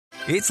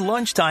It's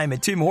lunchtime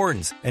at Tim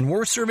Hortons, and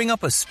we're serving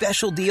up a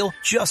special deal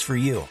just for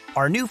you.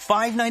 Our new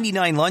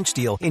 $5.99 lunch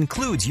deal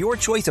includes your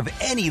choice of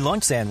any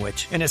lunch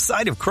sandwich and a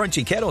side of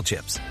crunchy kettle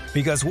chips.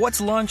 Because what's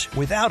lunch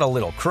without a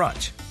little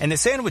crunch? And the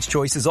sandwich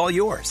choice is all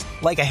yours,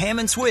 like a ham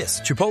and Swiss,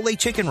 Chipotle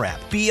chicken wrap,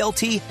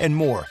 BLT, and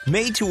more,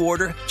 made to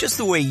order just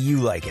the way you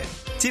like it.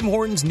 Tim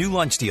Hortons' new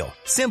lunch deal.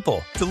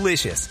 Simple,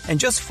 delicious, and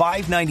just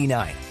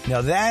 $5.99.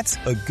 Now that's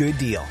a good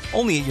deal.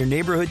 Only at your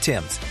neighborhood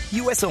Tim's.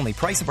 U.S. only.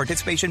 Price and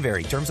participation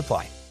vary. Terms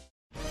apply.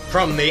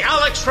 From the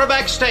Alex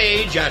Trebek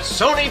stage at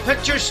Sony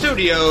Picture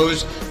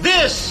Studios,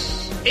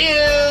 this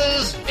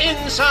is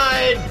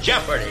Inside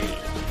Jeopardy!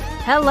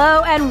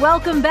 Hello and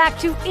welcome back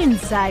to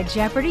Inside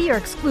Jeopardy, your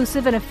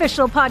exclusive and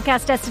official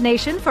podcast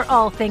destination for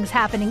all things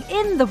happening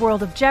in the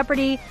world of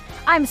Jeopardy!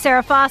 I'm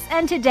Sarah Foss,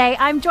 and today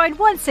I'm joined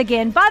once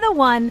again by the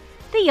one,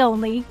 the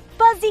only,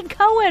 Buzzy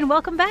Cohen.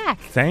 Welcome back.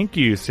 Thank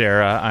you,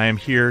 Sarah. I am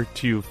here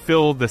to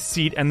fill the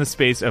seat and the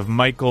space of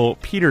Michael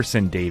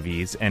Peterson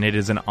Davies, and it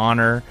is an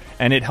honor,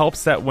 and it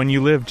helps that when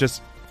you live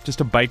just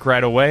a bike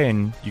ride away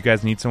and you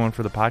guys need someone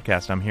for the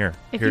podcast, I'm here.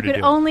 If you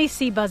could only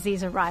see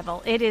Buzzy's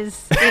arrival, it is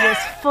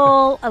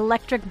full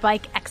electric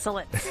bike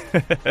excellence.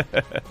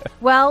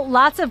 Well,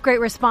 lots of great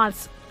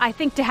response, I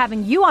think, to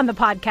having you on the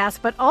podcast,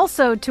 but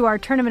also to our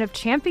Tournament of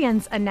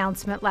Champions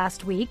announcement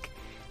last week.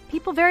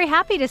 People very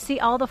happy to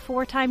see all the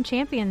four-time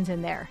champions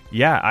in there.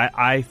 Yeah,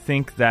 I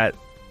think that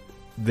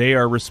they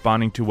are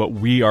responding to what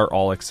we are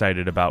all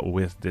excited about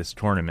with this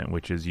tournament,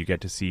 which is you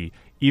get to see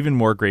even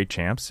more great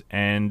champs,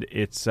 and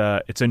it's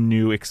a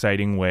new,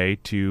 exciting way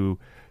to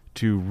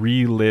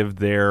relive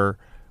their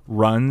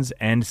runs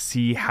and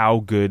see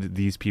how good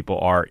these people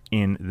are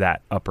in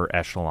that upper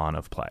echelon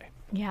of play.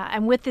 Yeah,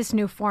 and with this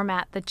new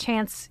format, the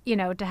chance,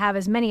 to have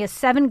as many as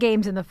 7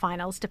 games in the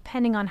finals,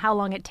 depending on how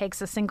long it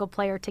takes a single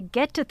player to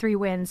get to 3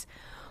 wins,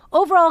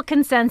 overall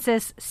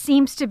consensus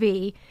seems to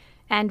be,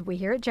 and we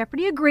here at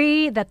Jeopardy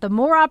agree, that the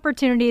more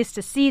opportunities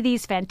to see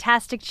these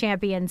fantastic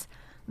champions,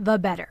 the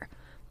better.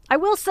 I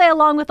will say,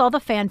 along with all the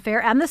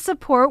fanfare and the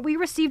support, we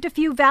received a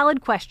few valid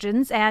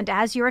questions, and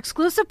as your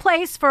exclusive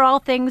place for all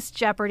things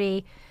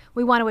Jeopardy,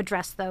 we want to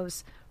address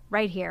those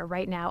right here,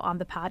 right now on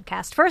the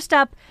podcast. First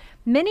up,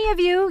 many of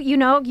you,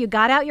 you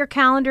got out your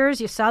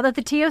calendars. You saw that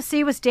the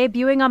TOC was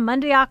debuting on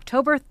Monday,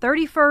 October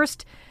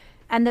 31st,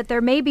 and that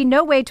there may be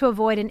no way to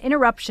avoid an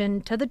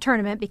interruption to the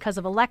tournament because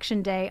of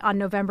Election Day on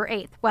November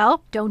 8th.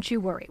 Well, don't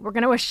you worry. We're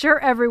going to assure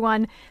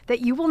everyone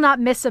that you will not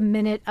miss a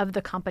minute of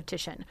the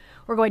competition.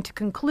 We're going to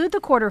conclude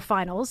the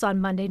quarterfinals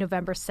on Monday,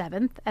 November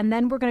 7th, and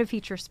then we're going to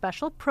feature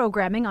special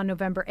programming on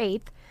November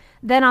 8th.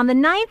 Then on the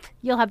 9th,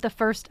 you'll have the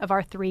first of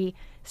our 3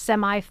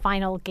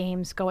 semifinal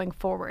games going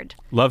forward.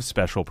 Love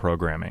special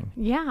programming.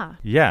 Yeah.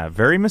 Yeah,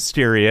 very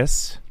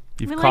mysterious.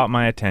 You've caught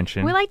my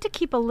attention. We like to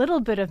keep a little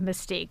bit of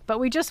mystique, but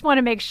we just want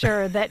to make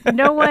sure that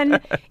no one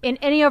in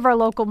any of our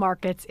local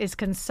markets is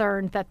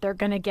concerned that they're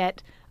going to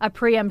get a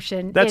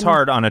preemption. That's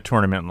hard on a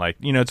tournament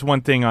it's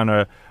one thing on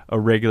a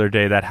regular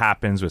day that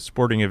happens with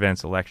sporting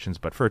events, elections,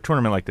 but for a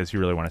tournament like this, you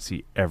really want to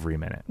see every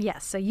minute.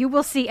 Yes, so you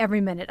will see every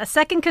minute. A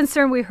second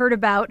concern we heard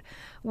about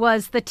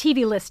was the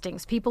TV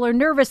listings. People are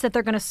nervous that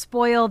they're going to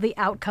spoil the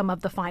outcome of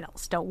the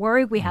finals. Don't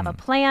worry, we have a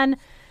plan.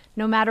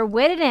 No matter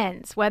when it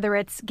ends, whether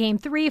it's game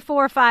 3,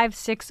 4, 5,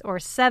 6, or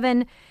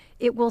 7,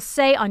 it will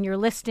say on your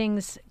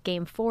listings,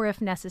 game 4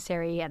 if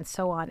necessary, and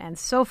so on and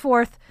so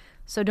forth.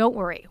 So don't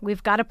worry.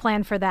 We've got a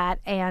plan for that,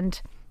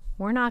 and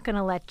we're not going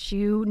to let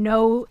you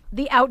know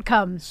the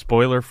outcome.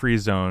 Spoiler-free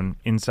zone,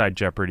 Inside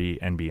Jeopardy,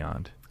 and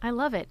beyond. I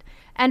love it.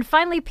 And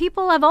finally,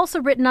 people have also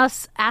written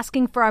us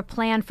asking for our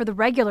plan for the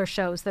regular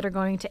shows that are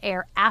going to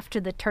air after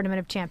the Tournament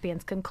of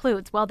Champions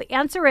concludes. Well, the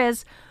answer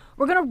is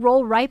we're going to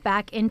roll right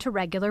back into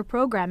regular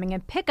programming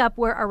and pick up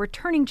where our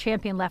returning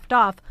champion left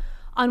off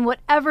on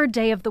whatever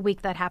day of the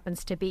week that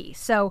happens to be.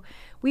 So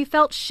we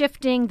felt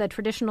shifting the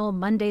traditional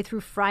Monday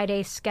through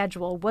Friday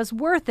schedule was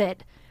worth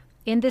it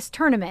in this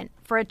tournament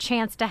for a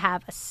chance to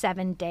have a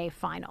 7-day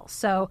final.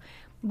 So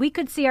we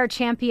could see our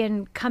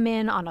champion come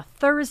in on a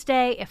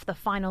Thursday if the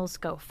finals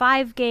go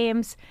 5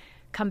 games,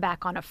 come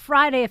back on a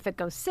Friday if it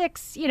goes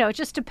 6. It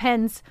just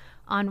depends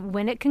on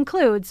when it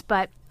concludes,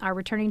 but our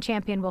returning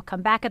champion will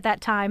come back at that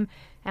time,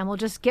 and we'll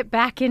just get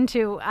back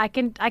into, I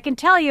can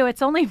tell you,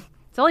 it's only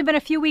been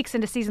a few weeks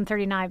into season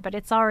 39, but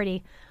it's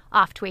already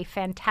off to a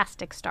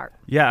fantastic start.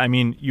 Yeah, I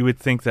mean, you would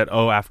think that,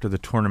 after the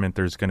tournament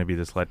there's going to be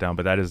this letdown,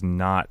 but that is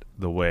not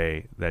the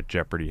way that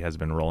Jeopardy has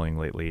been rolling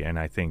lately, and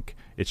I think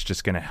it's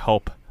just going to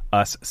help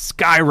us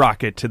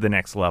skyrocket to the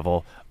next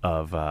level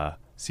of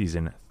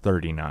season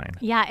 39.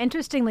 Yeah,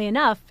 interestingly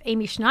enough,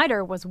 Amy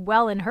Schneider was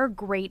well in her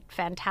great,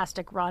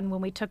 fantastic run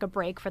when we took a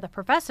break for the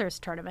Professors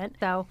Tournament.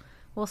 So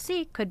we'll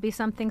see. Could be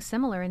something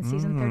similar in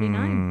season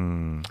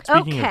 39.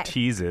 Speaking of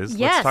teases,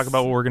 let's talk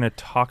about what we're going to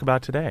talk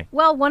about today.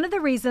 Well, one of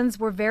the reasons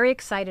we're very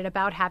excited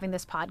about having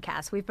this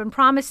podcast, we've been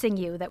promising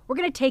you that we're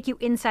going to take you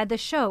inside the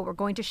show. We're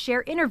going to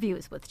share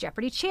interviews with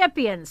Jeopardy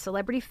champions,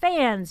 celebrity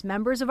fans,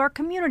 members of our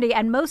community,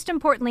 and most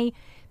importantly,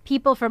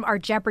 people from our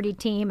Jeopardy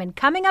team. And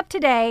coming up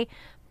today,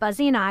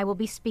 Buzzy and I will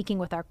be speaking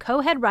with our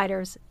co-head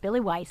writers, Billy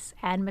Weiss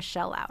and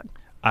Michelle Loud.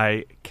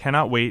 I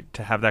cannot wait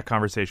to have that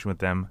conversation with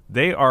them.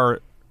 They are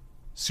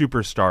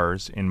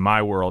superstars in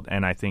my world,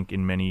 and I think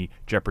in many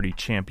Jeopardy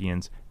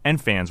champions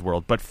and fans'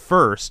 world. But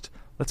first,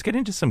 let's get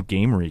into some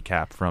game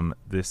recap from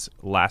this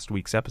last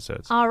week's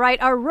episodes. All right,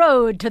 our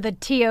road to the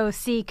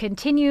TOC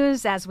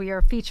continues as we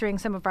are featuring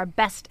some of our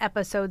best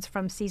episodes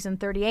from season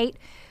 38.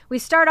 We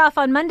start off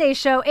on Monday's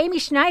show, Amy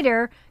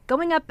Schneider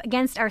going up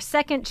against our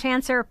second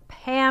chancer,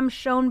 Pam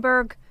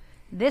Schoenberg.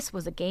 This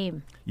was a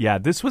game. Yeah,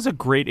 this was a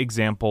great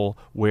example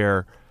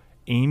where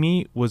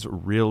Amy was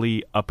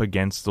really up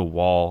against the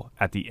wall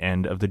at the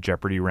end of the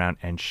Jeopardy round,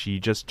 and she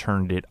just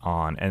turned it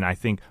on. And I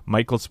think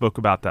Michael spoke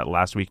about that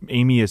last week.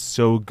 Amy is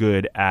so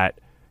good at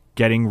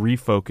getting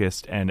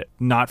refocused and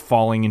not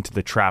falling into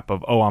the trap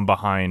of, oh, I'm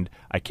behind,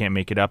 I can't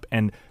make it up.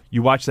 And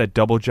you watch that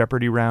double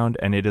Jeopardy round,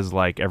 and it is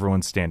like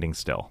everyone's standing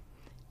still.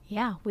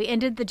 Yeah, we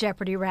ended the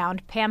Jeopardy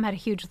round. Pam had a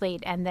huge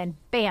lead, and then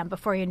bam,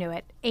 before you knew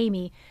it,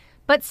 Amy.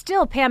 But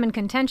still Pam in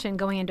contention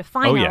going into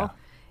final. Oh, yeah.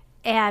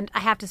 And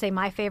I have to say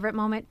my favorite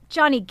moment,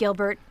 Johnny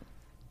Gilbert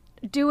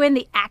doing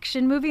the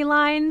action movie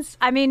lines.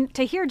 I mean,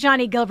 to hear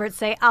Johnny Gilbert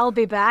say, I'll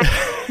be back,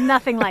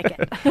 nothing like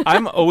it.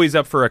 I'm always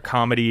up for a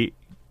comedy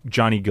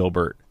Johnny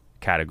Gilbert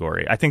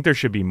category. I think there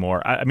should be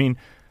more. I mean,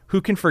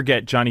 who can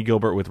forget Johnny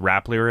Gilbert with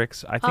rap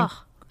lyrics? I think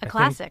a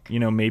classic.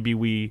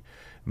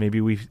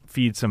 Maybe we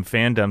feed some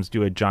fandoms,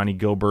 do a Johnny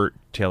Gilbert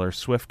Taylor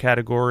Swift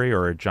category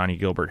or a Johnny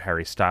Gilbert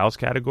Harry Styles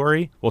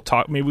category.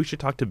 Maybe we should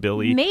talk to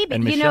Billy. Maybe.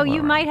 And Michelle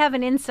you might have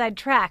an inside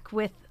track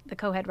with the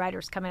co-head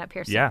writers coming up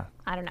here soon. Yeah.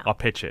 I don't know. I'll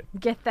pitch it.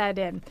 Get that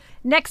in.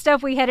 Next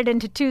up, we headed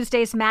into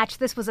Tuesday's match.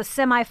 This was a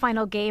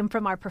semifinal game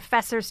from our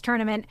Professors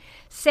Tournament.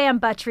 Sam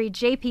Buttrey,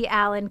 J.P.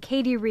 Allen,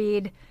 Katie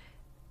Reed.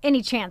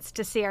 Any chance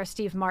to see our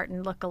Steve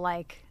Martin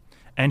look-alike?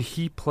 And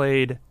he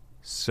played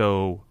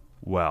so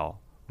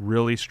well.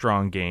 Really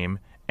strong game.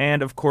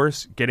 And, of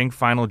course, getting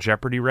Final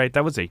Jeopardy right.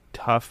 That was a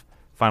tough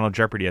Final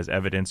Jeopardy, as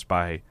evidenced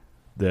by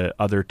the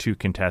other two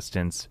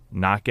contestants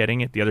not getting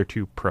it, the other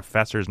two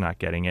professors not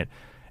getting it.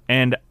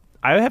 And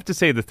I have to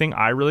say, the thing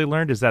I really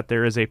learned is that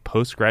there is a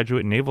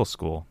postgraduate naval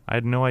school. I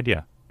had no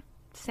idea.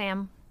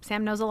 Sam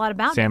knows a lot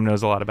about it. Sam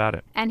knows a lot about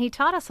it. And he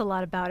taught us a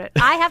lot about it.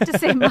 I have to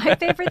say, my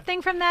favorite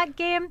thing from that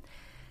game,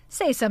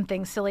 say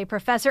something silly,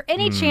 Professor.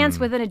 Any chance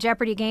within a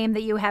Jeopardy game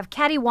that you have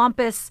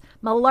cattywampus,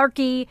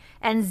 malarkey,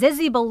 and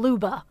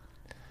zizibaluba?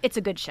 It's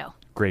a good show.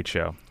 Great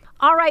show.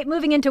 All right,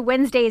 moving into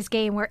Wednesday's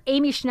game where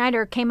Amy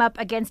Schneider came up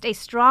against a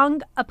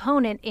strong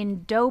opponent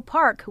in Doe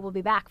Park, who will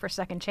be back for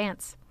second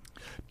chance.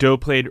 Doe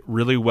played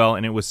really well,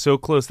 and it was so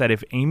close that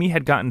if Amy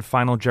had gotten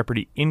Final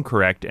Jeopardy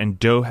incorrect and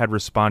Doe had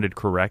responded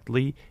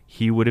correctly,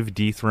 he would have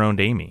dethroned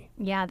Amy.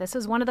 Yeah, this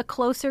was one of the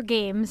closer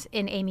games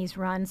in Amy's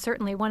run.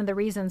 Certainly one of the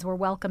reasons we're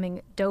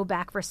welcoming Doe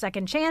back for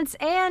second chance.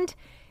 And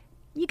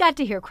you got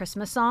to hear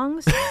Christmas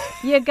songs.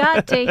 You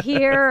got to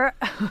hear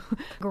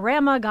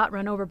Grandma got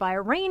run over by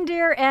a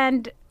reindeer,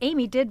 and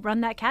Amy did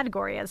run that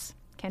category, as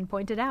Ken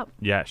pointed out.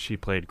 Yeah, she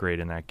played great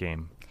in that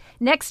game.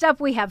 Next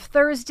up, we have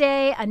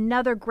Thursday,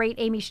 another great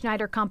Amy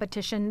Schneider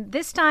competition.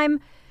 This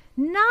time,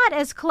 not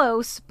as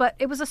close, but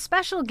it was a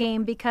special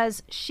game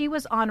because she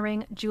was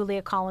honoring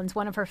Julia Collins,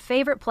 one of her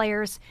favorite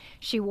players.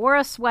 She wore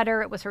a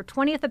sweater. It was her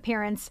 20th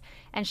appearance,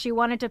 and she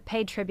wanted to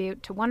pay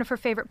tribute to one of her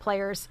favorite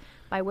players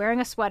by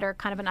wearing a sweater,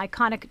 kind of an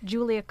iconic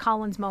Julia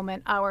Collins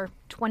moment, our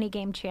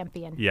 20-game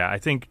champion. Yeah, I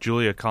think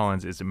Julia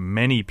Collins is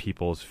many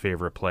people's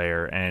favorite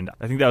player, and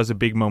I think that was a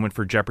big moment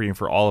for Jeopardy and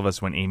for all of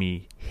us when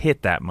Amy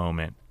hit that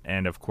moment.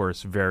 And, of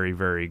course, very,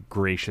 very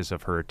gracious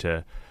of her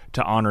to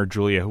honor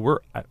Julia.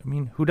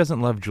 Who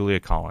doesn't love Julia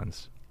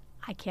Collins?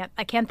 I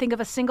can't think of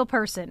a single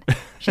person.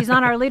 She's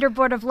on our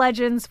leaderboard of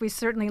legends. We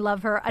certainly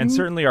love her. And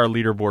certainly our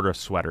leaderboard of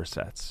sweater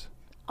sets.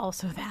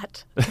 Also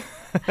that.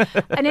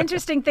 An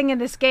interesting thing in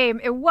this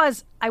game,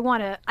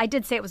 I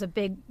did say it was a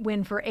big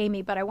win for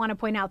Amy, but I want to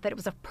point out that it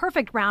was a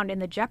perfect round in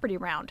the Jeopardy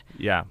round.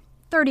 Yeah.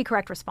 30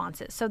 correct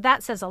responses. So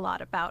that says a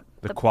lot about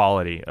the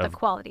quality of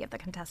the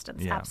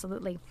contestants. Yeah.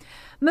 Absolutely.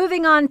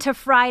 Moving on to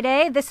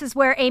Friday, this is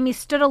where Amy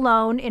stood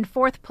alone in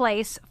fourth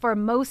place for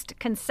most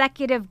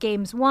consecutive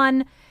games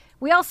won.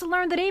 We also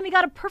learned that Amy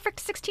got a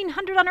perfect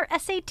 1,600 on her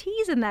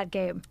SATs in that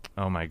game.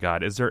 Oh my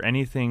God! Is there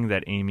anything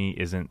that Amy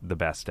isn't the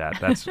best at?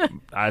 I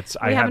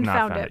haven't not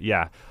found found it.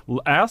 Yeah,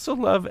 I also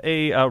love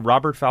a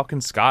Robert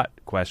Falcon Scott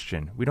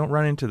question. We don't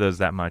run into those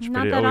that much, Not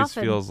but it that always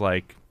often. feels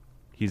like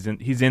he's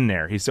in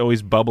there. He's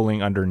always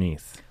bubbling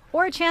underneath.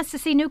 Or a chance to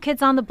see New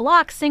Kids on the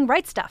Block sing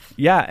Right Stuff.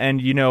 Yeah, and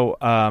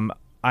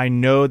I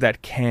know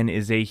that Ken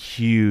is a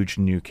huge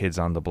New Kids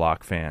on the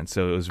Block fan,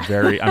 so it was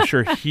I'm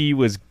sure he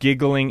was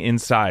giggling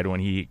inside when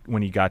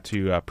he got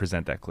to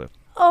present that clip.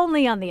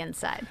 Only on the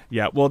inside.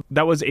 Yeah, well,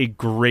 that was a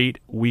great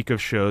week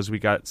of shows. We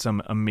got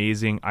some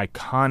amazing,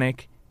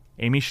 iconic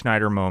Amy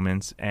Schneider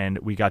moments, and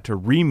we got to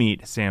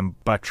re-meet Sam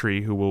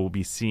Buttrey, who we'll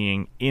be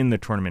seeing in the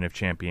Tournament of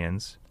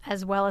Champions.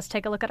 As well as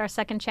take a look at our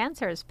second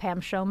chancers,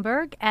 Pam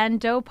Schoenberg and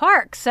Doe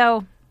Park.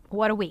 So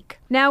What a week.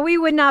 Now, we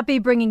would not be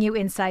bringing you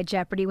Inside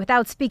Jeopardy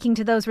without speaking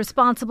to those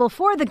responsible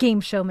for the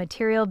game show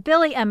material.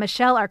 Billy and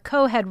Michelle are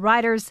co-head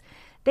writers.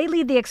 They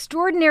lead the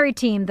extraordinary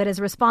team that is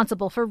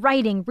responsible for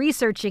writing,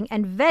 researching,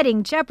 and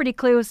vetting Jeopardy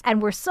clues,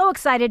 and we're so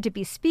excited to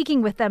be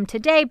speaking with them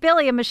today.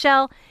 Billy and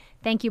Michelle,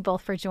 thank you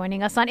both for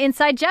joining us on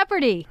Inside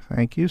Jeopardy.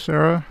 Thank you,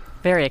 Sarah.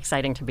 Very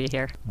exciting to be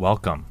here.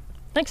 Welcome.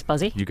 Thanks,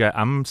 Buzzy.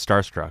 I'm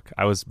starstruck.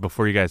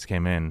 Before you guys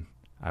came in,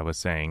 I was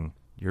saying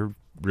you're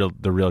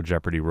the real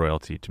Jeopardy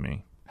royalty to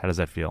me. How does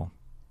that feel?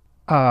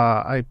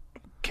 I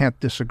can't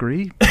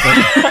disagree.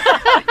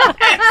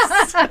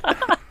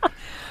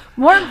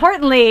 More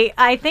importantly,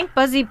 I think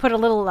Buzzy put a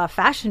little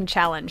fashion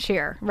challenge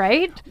here,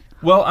 right?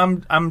 Well,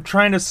 I'm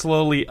trying to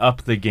slowly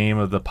up the game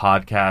of the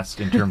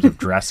podcast in terms of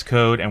dress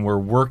code, and we're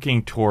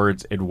working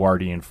towards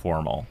Edwardian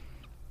formal.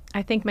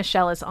 I think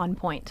Michelle is on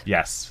point.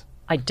 Yes.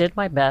 I did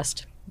my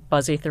best.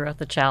 Buzzy threw out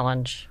the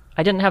challenge.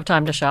 I didn't have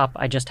time to shop.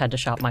 I just had to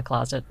shop my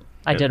closet.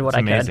 I did what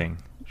I could. It's amazing.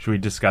 Should we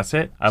discuss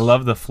it? I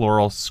love the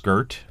floral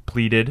skirt,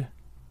 pleated.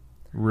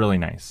 Really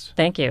nice.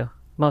 Thank you.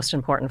 Most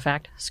important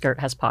fact,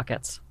 skirt has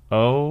pockets.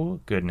 Oh,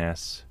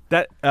 goodness.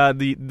 That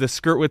the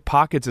skirt with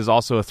pockets is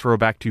also a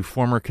throwback to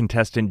former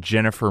contestant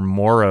Jennifer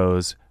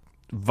Morrow's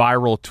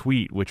viral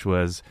tweet, which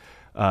was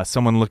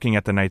someone looking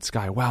at the night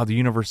sky. Wow, the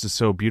universe is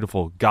so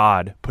beautiful.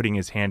 God putting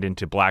his hand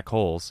into black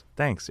holes.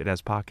 Thanks, it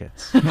has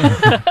pockets.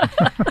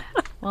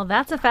 Well,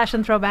 that's a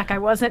fashion throwback I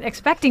wasn't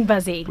expecting,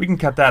 Buzzy. We can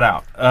cut that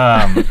out.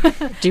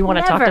 Do you want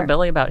to talk to Never.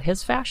 Billy about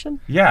his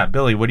fashion? Yeah,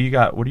 Billy, what do you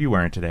got? What are you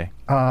wearing today?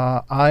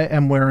 I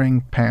am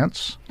wearing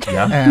pants.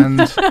 Yeah.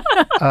 And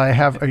I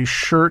have a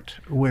shirt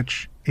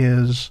which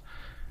is,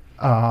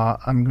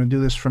 I'm going to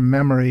do this from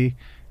memory.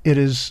 It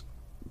is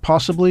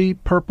possibly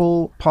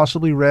purple,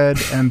 possibly red,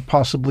 and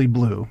possibly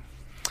blue.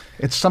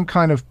 It's some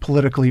kind of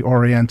politically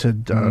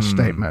oriented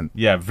statement.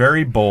 Yeah,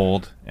 very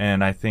bold,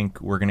 and I think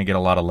we're going to get a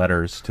lot of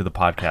letters to the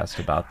podcast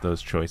about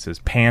those choices.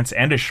 Pants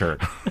and a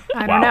shirt.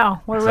 I don't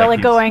know. We're It's really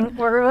like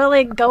We're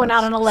really going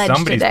out on a ledge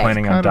somebody's today.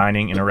 planning on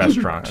dining in a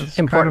restaurant. Kind of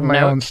Important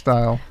my note. own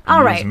style. All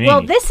Use right. me.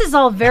 Well, this is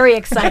all very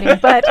exciting,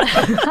 but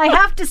I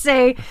have to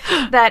say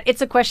that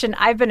it's a question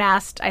I've been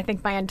asked, I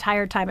think, my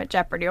entire time at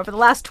Jeopardy. Over the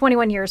last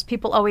 21 years,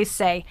 people always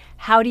say,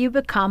 how do you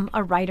become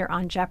a writer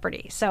on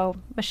Jeopardy? So,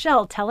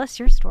 Michelle, tell us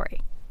your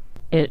story.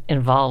 It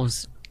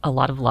involves a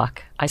lot of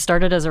luck. I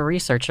started as a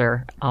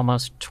researcher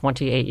almost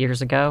 28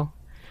 years ago,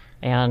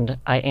 and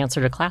I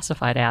answered a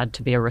classified ad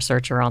to be a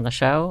researcher on the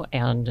show,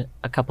 and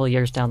a couple of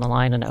years down the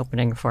line, an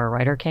opening for a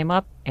writer came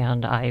up,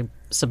 and I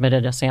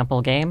submitted a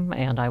sample game,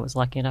 and I was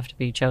lucky enough to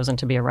be chosen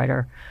to be a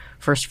writer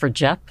first for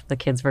Jep, the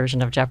kids'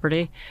 version of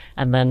Jeopardy,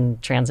 and then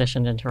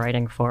transitioned into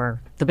writing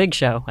for the big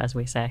show, as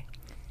we say.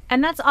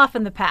 And that's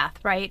often the path,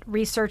 right?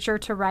 Researcher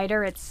to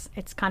writer. It's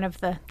kind of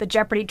the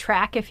Jeopardy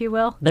track, if you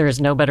will. There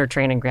is no better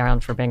training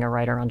ground for being a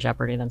writer on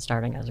Jeopardy than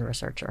starting as a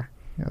researcher.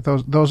 Yeah,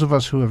 those of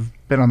us who have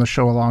been on the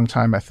show a long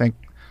time, I think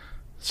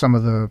some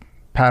of the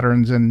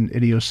patterns and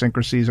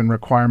idiosyncrasies and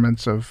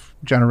requirements of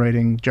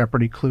generating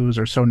Jeopardy clues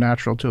are so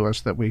natural to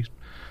us that we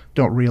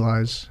don't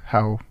realize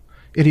how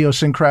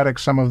idiosyncratic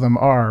some of them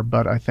are.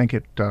 But I think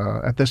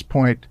at this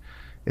point,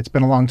 it's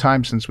been a long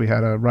time since we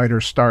had a writer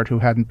start who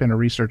hadn't been a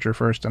researcher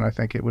first, and I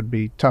think it would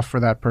be tough for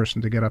that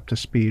person to get up to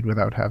speed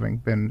without having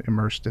been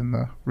immersed in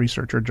the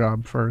researcher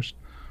job first.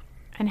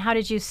 And how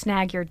did you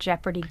snag your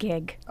Jeopardy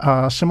gig?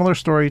 Similar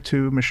story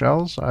to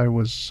Michelle's. I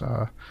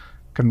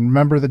can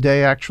remember the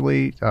day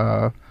actually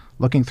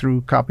looking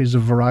through copies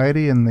of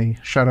Variety and the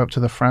shout out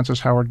to the Francis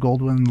Howard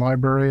Goldwyn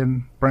Library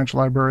and Branch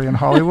Library in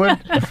Hollywood.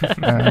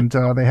 And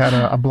they had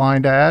a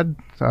blind ad,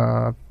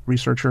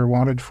 researcher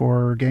wanted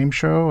for a game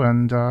show,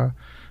 and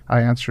I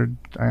answered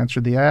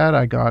the ad.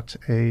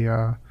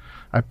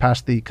 I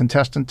passed the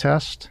contestant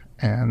test,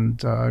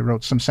 and I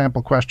wrote some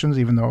sample questions,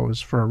 even though it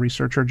was for a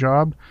researcher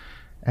job.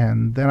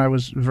 And then I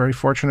was very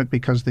fortunate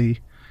because the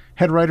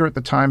head writer at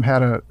the time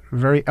had a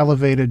very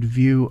elevated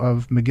view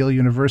of McGill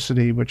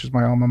University, which is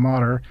my alma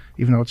mater.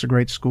 Even though it's a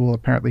great school,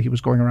 apparently he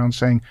was going around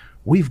saying,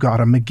 "We've got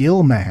a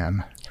McGill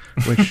man,"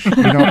 which you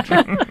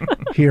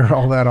don't hear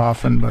all that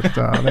often, but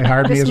they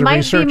hired me as a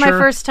researcher. This might be my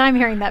first time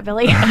hearing that,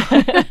 Billy.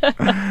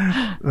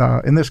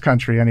 In this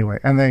country, anyway.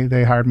 And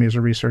they hired me as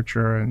a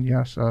researcher, and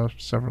yes,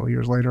 several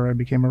years later, I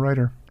became a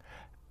writer.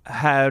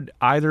 Had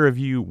either of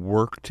you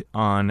worked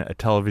on a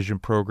television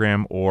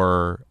program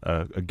or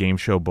a game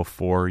show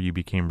before you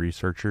became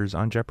researchers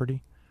on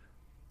Jeopardy?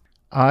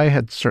 I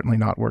had certainly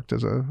not worked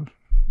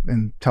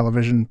in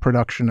television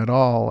production at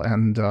all,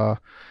 and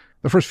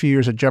the first few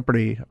years at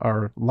Jeopardy,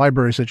 our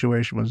library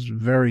situation was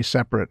very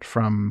separate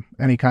from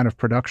any kind of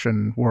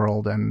production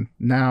world, and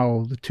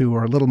now the two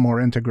are a little more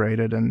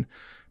integrated, and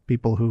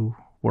people who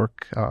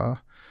work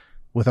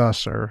with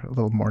us are a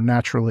little more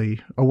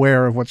naturally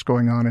aware of what's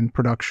going on in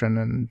production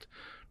and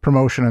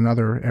promotion and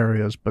other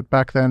areas. But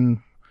back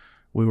then,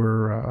 we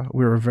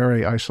were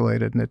very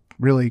isolated, and it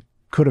really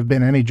could have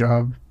been any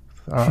job,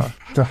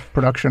 the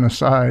production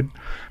aside.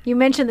 You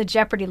mentioned the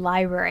Jeopardy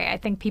library. I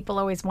think people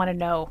always want to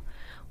know,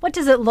 What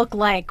does it look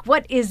like?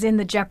 What is in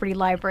the Jeopardy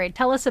library?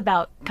 Tell us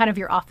about kind of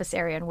your office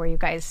area and where you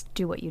guys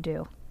do what you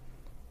do.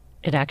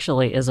 It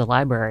actually is a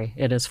library.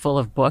 It is full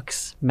of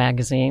books,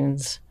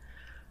 magazines.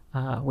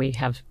 We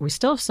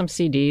still have some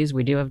CDs.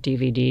 We do have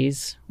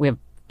DVDs. We have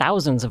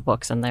thousands of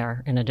books in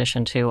there in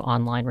addition to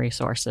online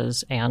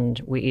resources.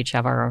 And we each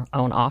have our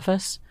own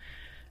office.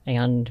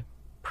 And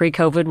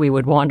pre-COVID, we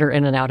would wander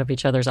in and out of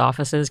each other's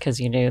offices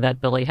because you knew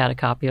that Billy had a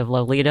copy of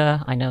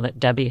Lolita. I know that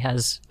Debbie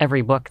has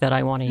every book that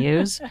I want to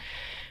use.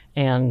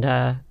 And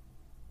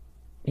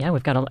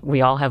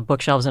we all have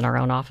bookshelves in our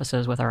own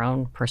offices with our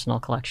own personal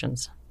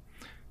collections.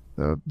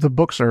 The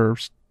books are,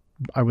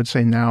 I would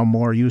say now,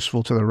 more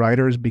useful to the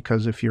writers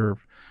because if you're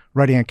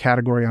writing a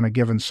category on a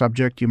given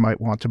subject, you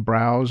might want to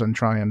browse and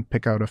try and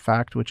pick out a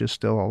fact, which is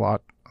still a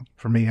lot,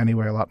 for me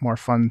anyway, a lot more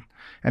fun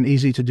and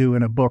easy to do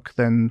in a book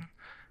than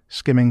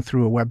skimming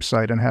through a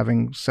website and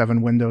having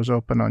 7 windows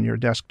open on your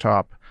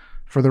desktop.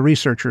 For the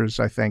researchers,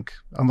 I think,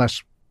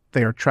 unless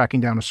they are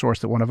tracking down a source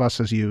that one of us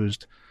has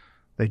used,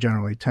 they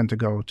generally tend to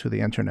go to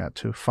the internet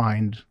to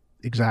find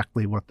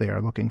exactly what they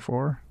are looking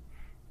for.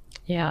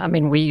 Yeah, I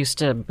mean,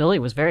 Billy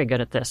was very good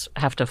at this,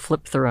 have to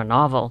flip through a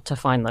novel to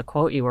find the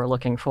quote you were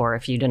looking for.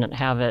 If you didn't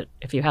have it,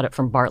 if you had it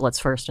from Bartlett's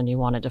first and you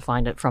wanted to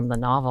find it from the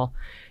novel,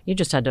 you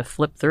just had to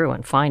flip through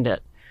and find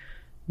it.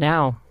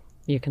 Now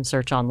you can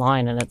search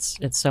online and it's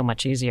so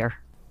much easier.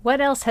 What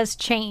else has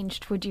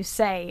changed, would you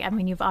say? I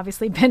mean, you've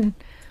obviously been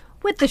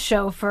with the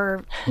show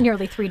for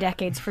nearly 3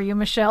 decades for you,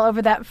 Michelle.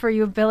 Over that for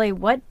you, Billy.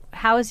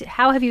 How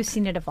have you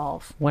seen it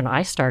evolve? When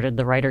I started,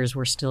 the writers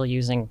were still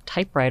using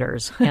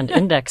typewriters and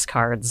index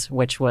cards,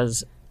 which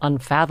was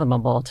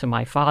unfathomable to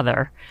my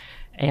father.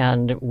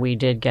 And we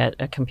did get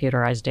a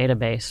computerized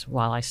database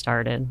while I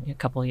started a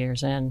couple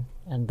years in,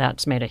 and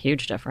that's made a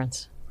huge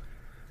difference.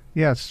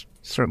 Yeah, it's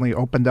certainly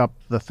opened up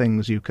the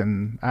things you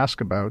can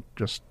ask about.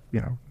 Just,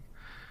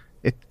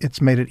 it's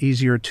made it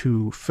easier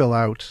to fill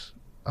out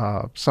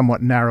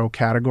somewhat narrow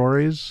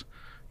categories.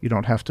 You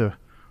don't have to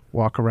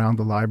walk around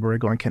the library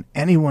going, can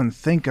anyone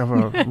think of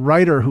a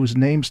writer whose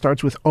name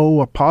starts with O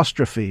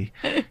apostrophe?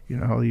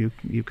 You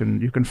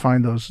can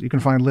find those. You can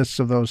find lists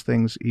of those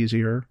things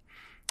easier.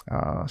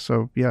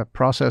 So yeah,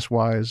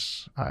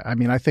 process-wise, I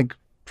mean, I think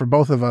for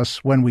both of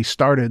us, when we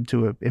started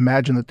to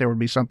imagine that there would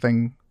be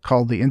something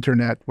called the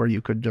internet where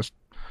you could just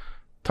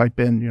type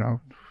in,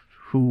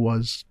 who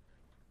was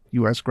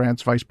U.S.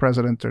 Grant's vice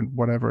president or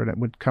whatever, and it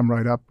would come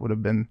right up, would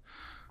have been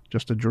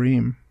just a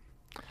dream.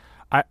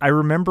 I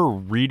remember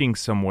reading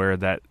somewhere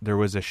that there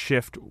was a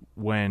shift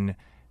when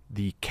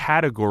the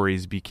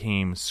categories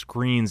became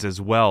screens as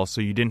well, so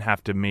you didn't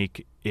have to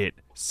make it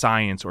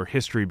science or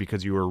history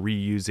because you were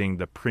reusing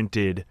the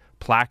printed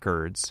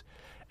placards,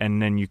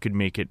 and then you could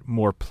make it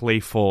more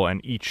playful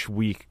and each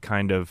week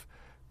kind of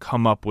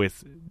come up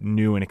with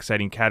new and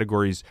exciting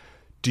categories.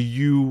 Do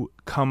you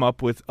come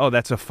up with,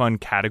 that's a fun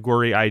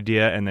category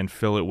idea, and then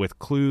fill it with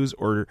clues,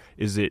 or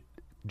is it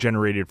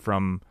generated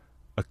from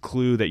a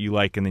clue that you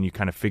like and then you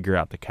kind of figure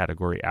out the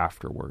category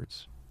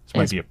afterwards? This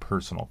might be a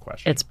personal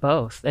question. It's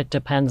both. It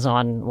depends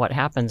on what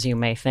happens. You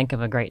may think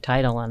of a great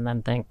title and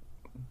then think,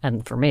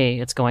 and for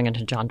me, it's going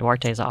into John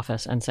Duarte's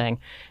office and saying,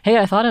 hey,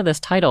 I thought of this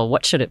title.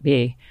 What should it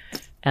be?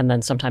 And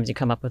then sometimes you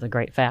come up with a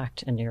great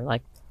fact and you're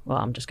like, well,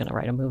 I'm just going to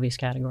write a movies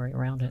category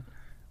around it.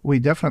 We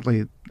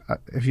definitely,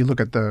 if you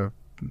look at the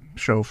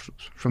show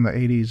from the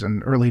 80s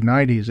and early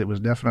 90s, it was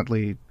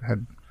definitely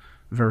had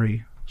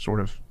very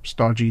sort of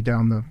stodgy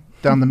down the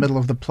middle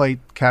of the plate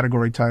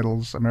category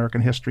titles, American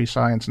history,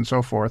 science, and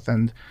so forth.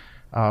 And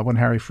when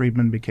Harry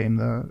Friedman became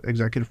the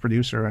executive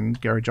producer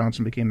and Gary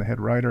Johnson became the head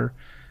writer,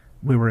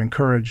 we were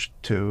encouraged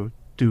to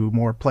do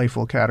more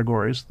playful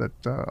categories that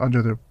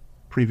under the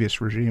previous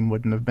regime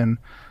wouldn't have been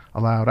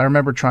allowed. I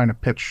remember trying to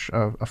pitch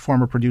a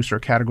former producer a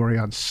category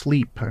on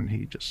sleep, and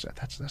he just said,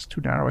 that's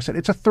too narrow. I said,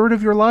 it's a third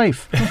of your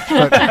life.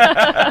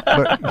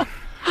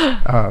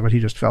 But he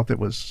just felt it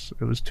was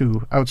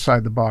too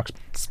outside the box.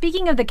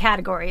 Speaking of the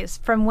categories,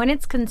 from when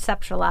it's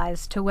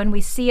conceptualized to when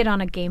we see it on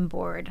a game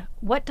board,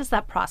 what does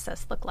that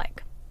process look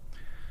like?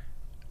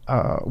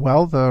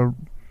 Well, the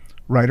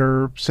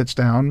writer sits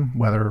down,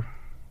 whether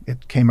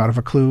it came out of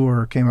a clue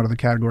or came out of the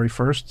category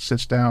first,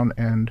 sits down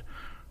and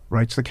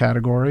writes the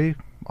category,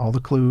 all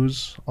the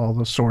clues, all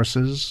the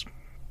sources,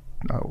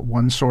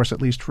 one source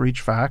at least for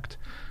each fact,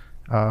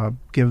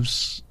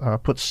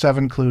 puts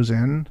 7 clues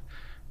in.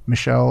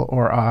 Michelle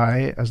or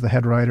I, as the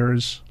head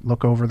writers,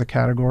 look over the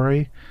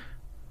category,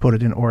 put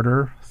it in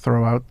order,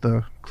 throw out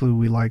the clue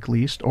we like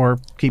least, or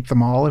keep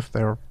them all if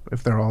they're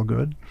all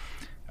good,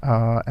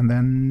 and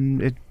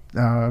then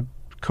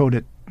code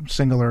it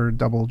single or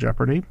double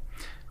Jeopardy,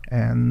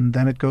 and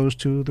then it goes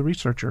to the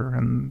researcher,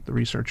 and the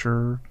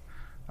researcher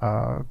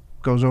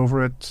goes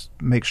over it,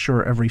 makes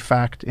sure every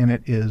fact in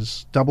it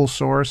is double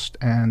sourced,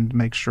 and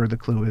makes sure the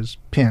clue is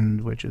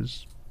pinned, which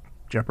is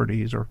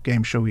Jeopardy's or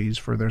game showies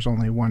for there's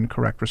only one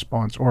correct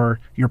response, or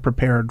you're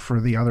prepared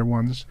for the other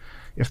ones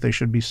if they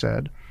should be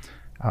said.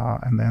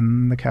 And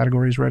then the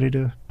category is ready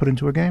to put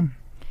into a game.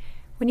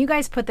 When you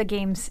guys put the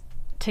games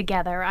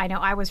together? I know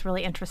I was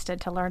really interested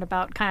to learn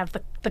about kind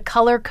of the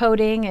color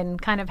coding and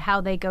kind of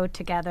how they go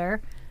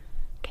together.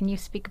 Can you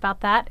speak about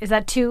that? Is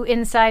that too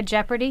Inside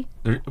Jeopardy?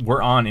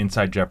 We're on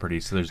Inside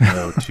Jeopardy, so there's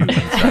no too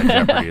Inside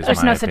Jeopardy, is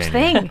There's my no opinion. such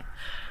thing.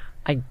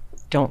 I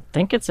don't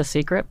think it's a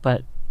secret,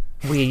 but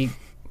we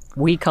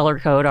color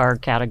code our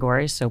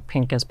categories. So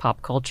pink is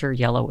pop culture,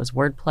 yellow is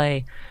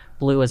wordplay,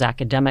 blue is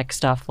academic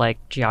stuff like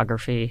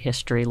geography,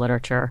 history,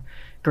 literature.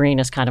 Green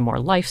is kind of more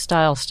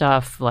lifestyle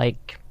stuff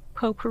like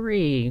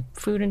potpourri,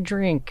 food and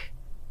drink,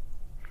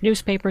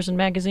 newspapers and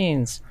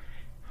magazines.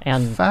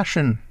 And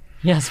Fashion.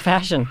 yes,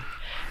 fashion.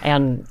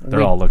 And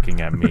They're all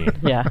looking at me.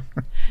 yeah.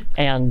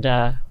 And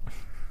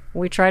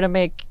we try to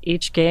make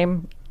each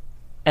game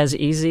as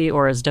easy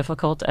or as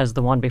difficult as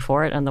the one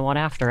before it and the one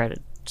after it.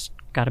 It's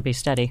got to be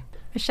steady.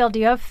 Michelle, do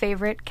you have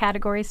favorite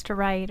categories to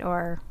write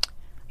or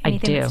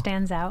anything that do.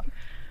 stands out?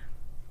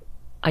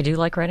 I do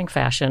like writing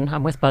fashion.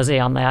 I'm with Buzzy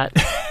on that.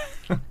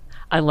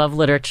 I love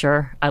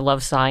literature. I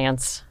love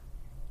science.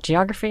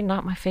 Geography,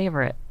 not my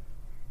favorite.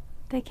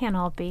 They can't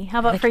all be. How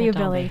about They for you,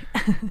 can't all Billy?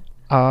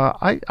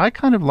 I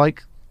kind of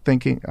like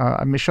thinking.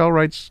 Michelle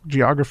writes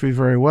geography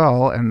very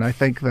well, and I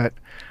think that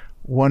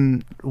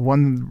one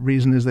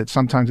reason is that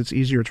sometimes it's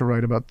easier to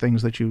write about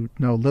things that you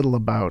know little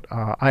about.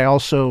 I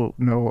also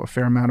know a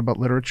fair amount about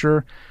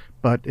literature,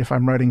 but if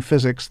I'm writing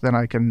physics, then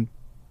I can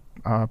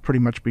pretty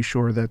much be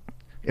sure that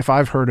if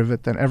I've heard of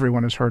it, then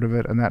everyone has heard of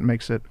it, and that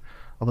makes it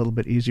a little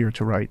bit easier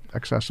to write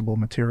accessible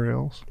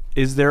materials.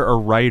 Is there a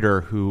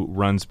writer who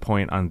runs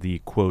point on the,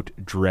 quote,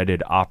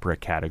 dreaded opera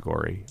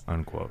category,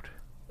 unquote?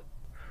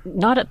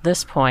 Not at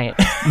this point.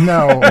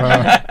 No,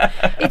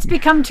 It's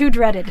become too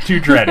dreaded. Too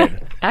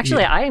dreaded.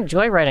 Actually, I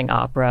enjoy writing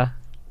opera,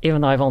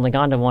 even though I've only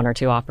gone to one or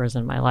two operas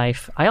in my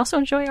life. I also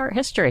enjoy art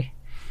history.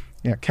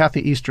 yeah,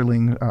 Kathy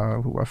Easterling,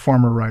 a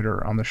former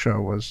writer on the show,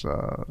 was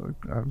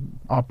an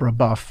opera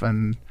buff,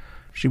 and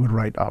she would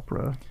write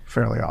opera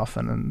fairly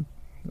often, and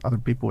other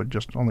people would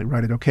just only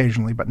write it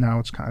occasionally, but now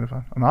it's kind of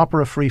an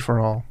opera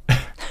free-for-all.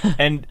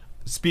 And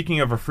speaking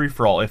of a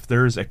free-for-all, if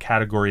there's a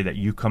category that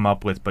you come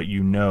up with, but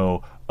you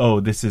know, oh,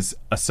 this is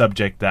a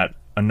subject that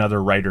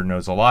another writer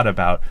knows a lot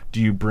about,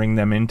 do you bring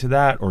them into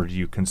that, or do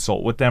you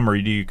consult with them, or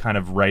do you kind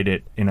of write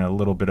it in a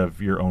little bit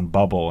of your own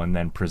bubble and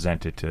then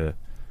present it to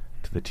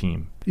the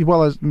team?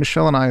 Well, as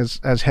Michelle and I,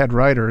 as head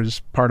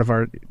writers, part of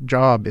our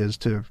job is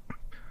to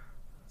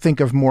think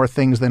of more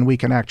things than we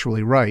can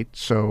actually write,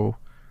 so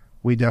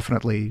we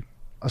definitely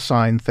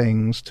assign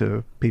things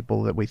to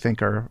people that we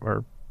think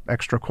are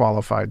extra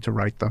qualified to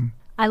write them.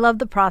 I love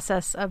the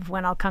process of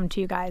when I'll come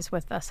to you guys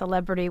with a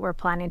celebrity we're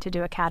planning to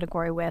do a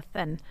category with,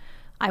 and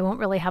I won't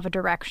really have a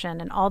direction,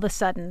 and all of a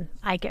sudden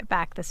I get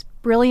back this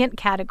brilliant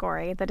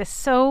category that is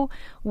so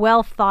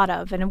well thought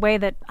of in a way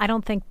that I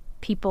don't think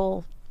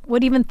people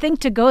would even think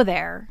to go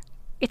there.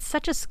 It's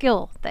such a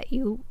skill that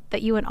you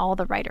and all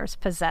the writers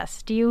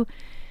possess.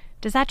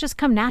 Does that just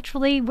come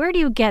naturally? Where do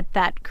you get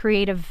that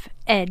creative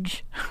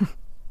edge?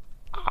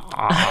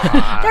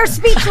 They're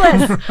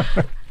speechless.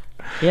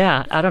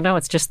 Yeah, I don't know.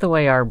 It's just the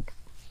way our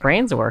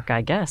brains work,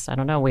 I guess. I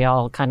don't know. We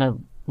all kind of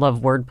love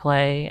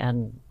wordplay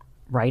and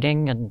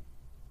writing and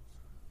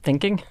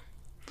thinking.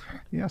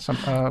 Yeah,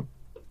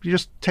 you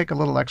just take a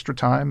little extra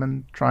time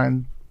and try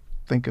and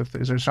think of,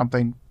 is there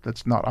something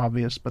that's not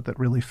obvious but that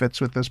really fits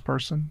with this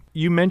person?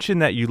 You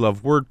mentioned that you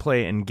love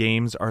wordplay and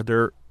games. Are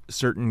there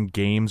certain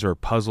games or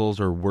puzzles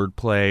or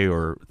wordplay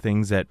or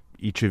things that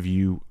each of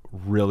you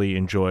really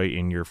enjoy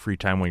in your free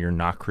time when you're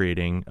not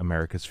creating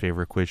America's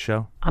Favorite Quiz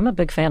Show? I'm a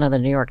big fan of the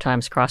New York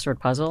Times crossword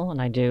puzzle,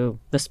 and I do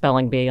the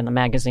spelling bee in the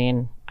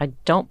magazine. I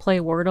don't play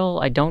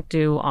Wordle. I don't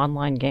do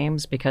online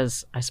games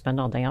because I spend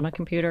all day on a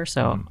computer,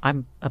 so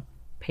I'm a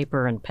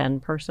paper and pen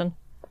person.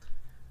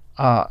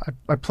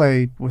 I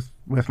play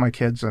with my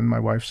kids and my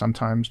wife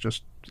sometimes,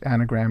 just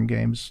anagram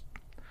games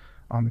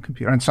on the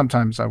computer. And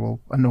sometimes I will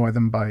annoy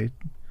them by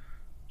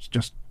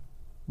just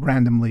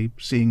randomly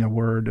seeing a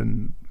word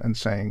and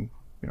saying,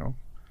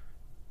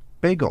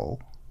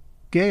 bagel,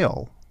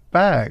 gale,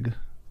 bag,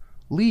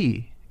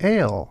 lee,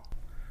 ale.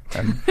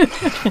 And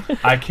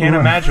I can't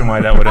imagine why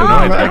that would annoy Oh,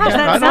 them. gosh,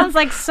 that sounds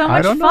like so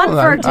much don't fun know.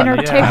 for a dinner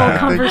yeah. table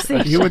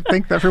conversation. You would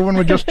think that everyone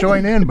would just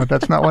join in, but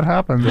that's not what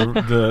happened.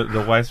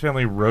 The Wise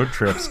Family road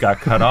trips got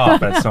cut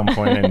off at some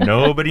point, and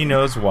nobody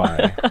knows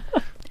why.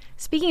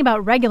 Speaking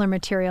about regular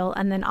material,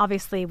 and then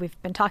obviously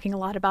we've been talking a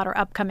lot about our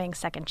upcoming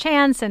Second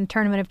Chance and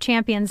Tournament of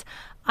Champions,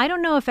 I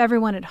don't know if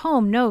everyone at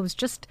home knows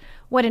just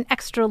what an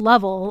extra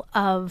level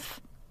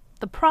of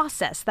the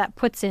process that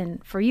puts in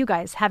for you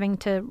guys having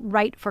to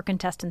write for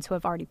contestants who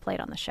have already played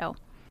on the show.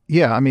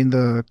 Yeah, I mean,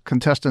 the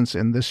contestants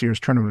in this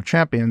year's Tournament of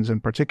Champions in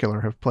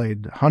particular have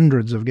played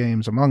hundreds of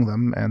games among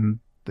them, and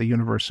the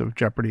universe of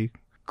Jeopardy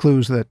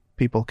clues that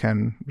people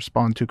can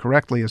respond to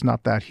correctly is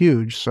not that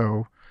huge,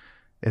 so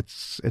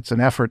it's an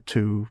effort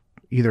to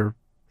either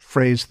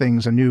phrase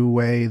things a new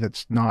way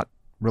that's not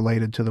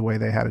related to the way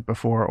they had it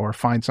before, or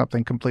find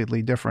something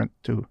completely different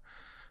to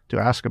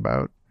ask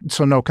about.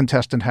 So no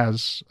contestant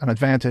has an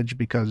advantage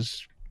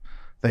because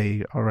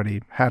they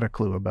already had a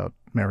clue about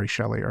Mary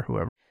Shelley or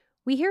whoever.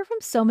 We hear from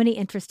so many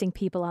interesting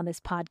people on this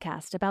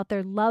podcast about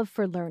their love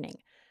for learning.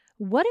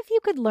 What if you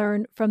could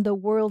learn from the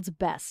world's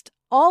best,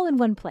 all in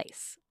one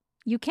place?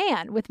 You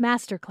can with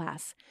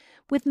Masterclass.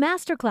 With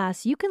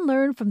Masterclass, you can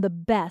learn from the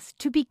best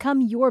to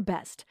become your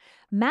best.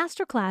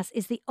 Masterclass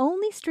is the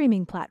only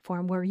streaming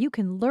platform where you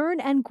can learn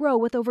and grow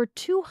with over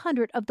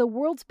 200 of the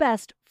world's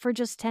best for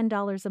just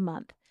 $10 a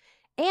month.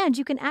 And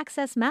you can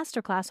access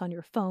Masterclass on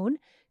your phone,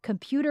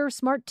 computer,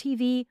 smart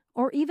TV,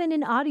 or even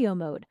in audio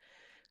mode.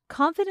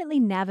 Confidently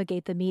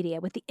navigate the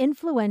media with the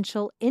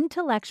influential,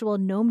 intellectual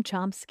Noam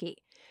Chomsky.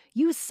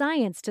 Use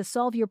science to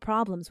solve your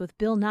problems with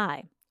Bill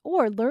Nye.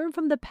 Or learn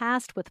from the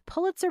past with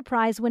Pulitzer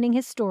Prize-winning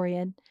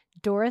historian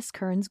Doris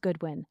Kearns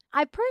Goodwin.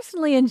 I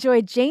personally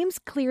enjoyed James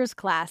Clear's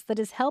class that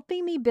is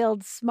helping me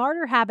build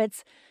smarter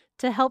habits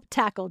to help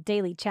tackle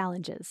daily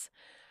challenges.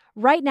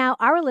 Right now,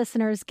 our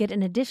listeners get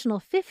an additional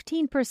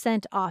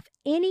 15% off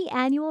any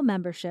annual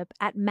membership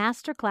at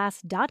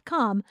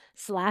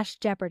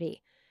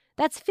masterclass.com/Jeopardy.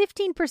 That's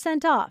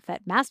 15% off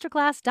at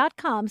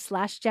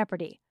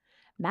masterclass.com/Jeopardy.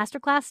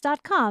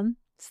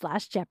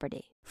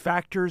 masterclass.com/Jeopardy.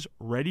 Factor's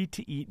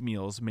ready-to-eat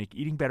meals make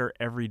eating better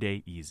every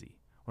day easy.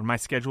 When my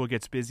schedule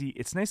gets busy,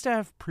 it's nice to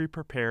have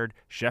pre-prepared,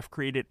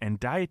 chef-created, and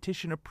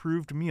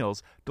dietitian-approved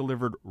meals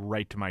delivered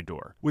right to my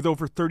door. With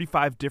over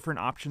 35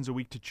 different options a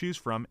week to choose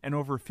from and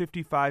over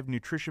 55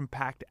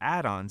 nutrition-packed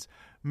add-ons,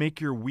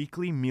 make your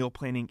weekly meal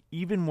planning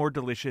even more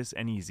delicious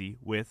and easy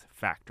with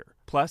Factor.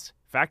 Plus,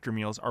 Factor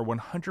meals are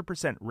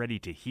 100% ready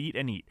to heat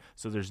and eat,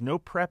 so there's no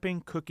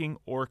prepping, cooking,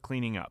 or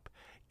cleaning up.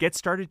 Get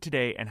started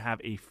today and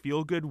have a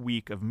feel-good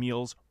week of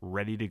meals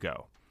ready to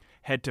go.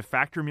 Head to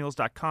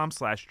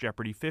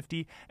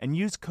factormeals.com/Jeopardy50 and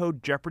use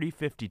code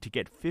Jeopardy50 to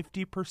get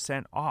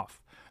 50%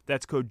 off.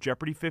 That's code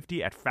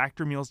Jeopardy50 at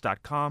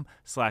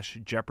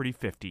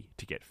factormeals.com/Jeopardy50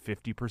 to get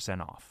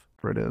 50% off.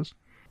 It is.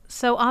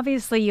 So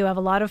obviously you have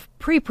a lot of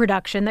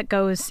pre-production that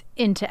goes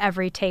into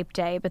every tape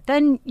day, but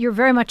then you're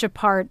very much a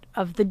part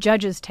of the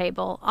judges'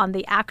 table on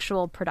the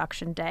actual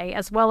production day,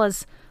 as well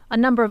as a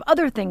number of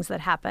other things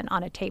that happen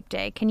on a tape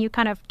day. Can you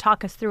kind of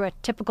talk us through a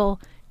typical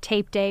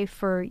tape day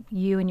for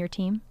you and your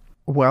team?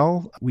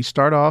 Well, we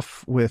start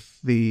off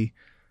with the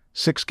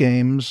 6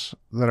 games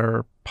that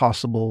are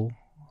possible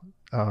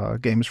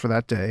games for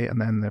that day, and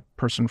then the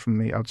person from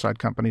the outside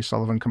company,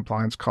 Sullivan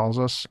Compliance, calls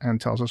us and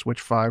tells us which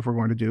 5 we're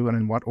going to do and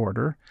in what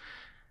order.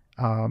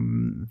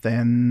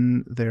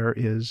 Then there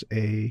is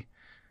a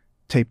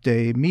tape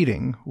day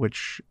meeting,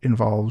 which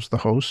involves the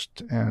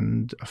host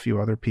and a few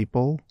other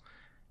people,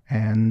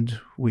 and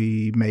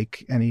we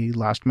make any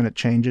last-minute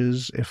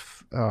changes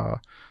if the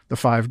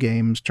 5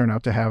 games turn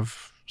out to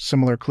have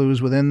similar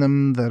clues within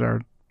them that are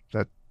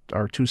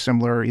too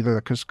similar, either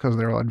because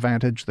they'll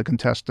advantage the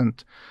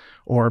contestant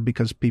or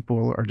because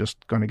people are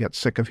just going to get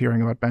sick of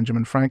hearing about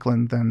Benjamin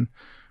Franklin. Then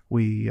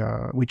we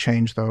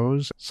change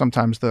those.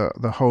 Sometimes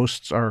the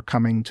hosts are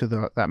coming to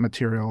that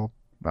material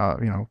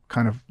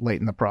kind of late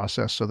in the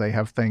process, so they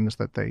have things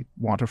that they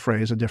want to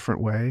phrase a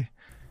different way,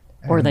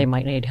 or they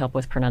might need help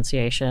with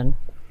pronunciation.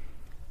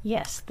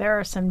 Yes, there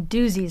are some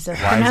doozies of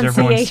Why pronunciation. is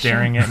everyone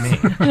staring at me?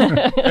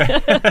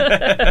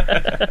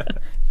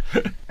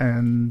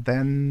 And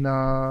then,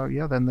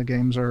 then the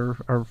games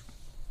are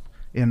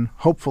in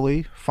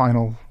hopefully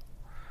final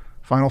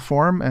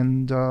form,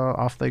 and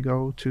off they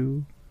go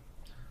to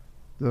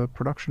the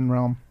production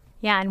realm.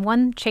 Yeah, and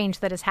one change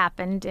that has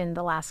happened in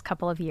the last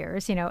couple of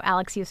years,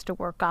 Alex used to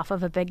work off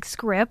of a big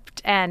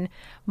script and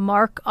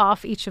mark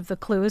off each of the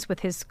clues with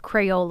his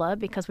Crayola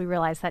because we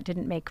realized that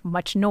didn't make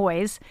much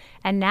noise.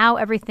 And now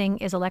everything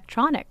is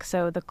electronic.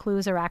 So the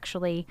clues are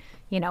actually,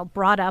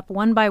 brought up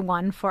one by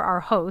one for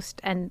our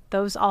host. And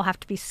those all have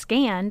to be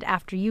scanned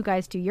after you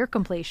guys do your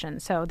completion.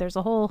 So there's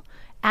a whole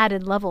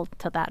added level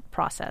to that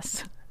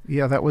process.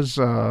 Yeah, that was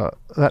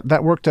that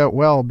worked out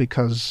well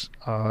because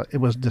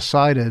it was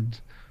decided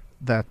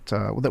that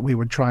we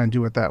would try and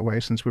do it that way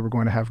since we were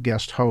going to have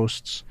guest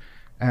hosts.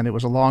 And it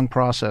was a long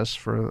process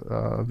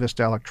for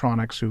Vista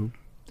Electronics, who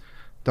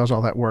does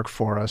all that work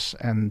for us.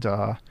 And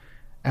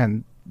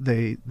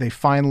they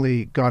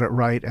finally got it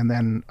right. And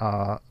then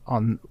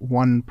on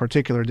one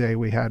particular day,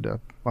 we had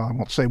I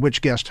won't say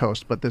which guest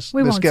host, but this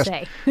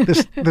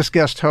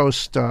guest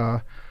host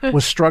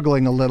was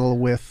struggling a little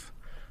with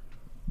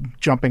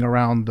jumping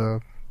around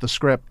the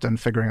script and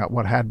figuring out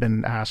what had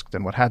been asked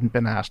and what hadn't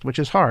been asked, which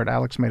is hard.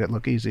 Alex made it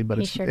look easy, but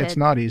it's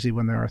not easy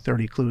when there are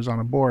 30 clues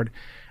on a board.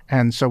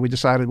 And so we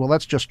decided, well,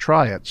 let's just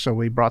try it. So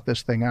we brought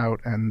this thing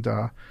out, and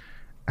the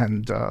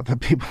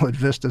people at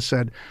Vista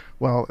said,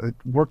 well, it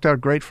worked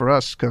out great for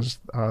us because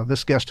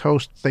this guest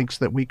host thinks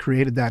that we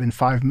created that in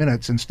 5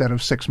 minutes instead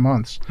of 6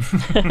 months.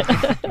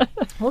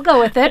 We'll go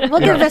with it.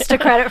 We'll give Vista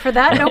credit for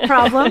that. No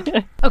problem.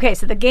 Okay,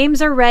 so the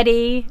games are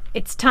ready.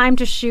 It's time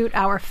to shoot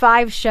our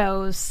 5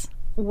 shows.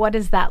 What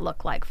does that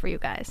look like for you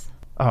guys?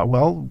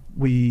 Well,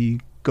 we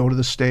go to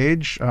the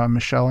stage.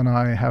 Michelle and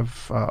I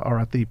are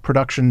at the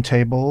production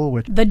table.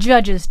 The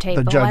judges'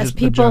 table, as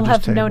people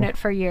have known it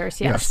for years,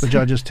 yes. Yes, the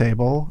judges'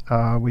 table.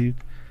 We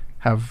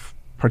have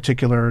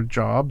particular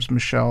jobs.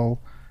 Michelle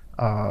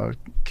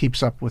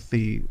keeps up with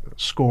the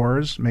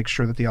scores, makes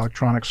sure that the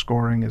electronic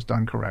scoring is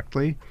done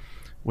correctly,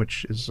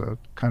 which is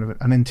kind of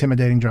an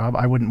intimidating job.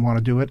 I wouldn't want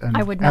to do it. And,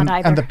 I would not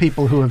either. And the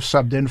people who have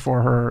subbed in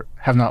for her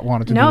have not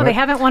wanted to do it. No, they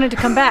haven't wanted to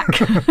come back.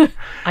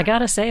 I got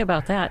to say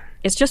about that,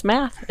 it's just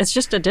math. It's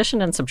just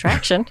addition and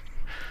subtraction.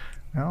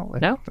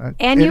 No?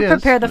 And you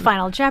prepare the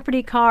final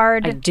Jeopardy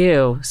card. I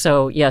do.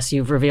 So, yes,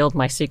 you've revealed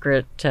my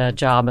secret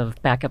job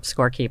of backup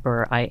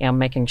scorekeeper. I am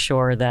making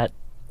sure that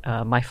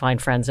my fine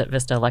friends at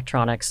Vista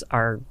Electronics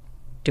are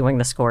doing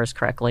the scores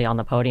correctly on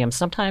the podium.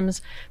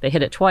 Sometimes they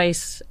hit it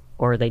twice,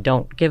 or they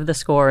don't give the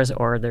scores,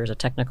 or there's a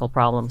technical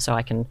problem, so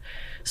I can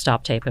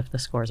stop tape if the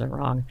scores are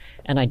wrong.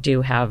 And I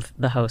do have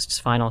the host's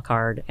final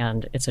card,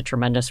 and it's a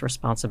tremendous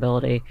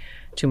responsibility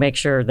to make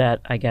sure that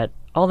I get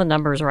all the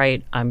numbers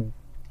right.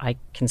 I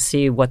can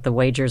see what the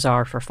wagers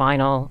are for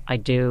final. I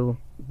do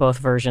both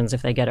versions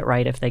if they get it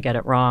right, if they get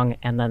it wrong,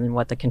 and then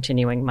what the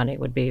continuing money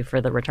would be for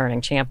the returning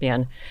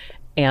champion.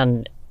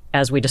 And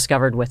as we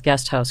discovered with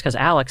guest host, because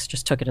Alex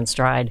just took it in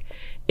stride,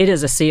 it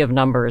is a sea of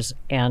numbers,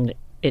 and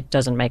it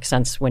doesn't make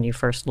sense when you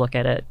first look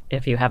at it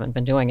if you haven't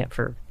been doing it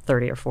for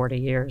 30 or 40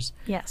 years.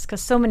 Yes,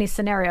 because so many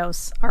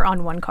scenarios are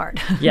on one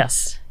card.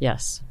 Yes,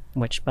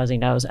 which Buzzy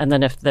knows. And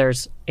then if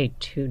there's a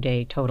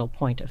 2-day total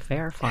point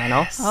affair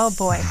final, Oh,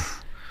 boy.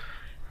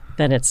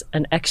 then it's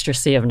an extra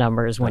sea of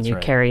numbers when That's you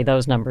right. carry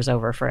those numbers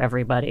over for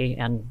everybody.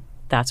 And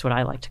that's what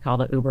I like to call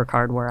the Uber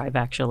card, where I've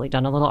actually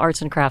done a little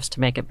arts and crafts to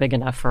make it big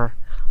enough for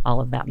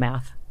all of that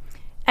math.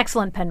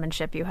 Excellent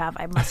penmanship you have,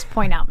 I must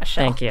point out,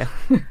 Michelle. Thank you.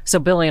 So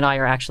Billy and I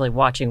are actually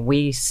watching.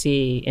 We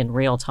see in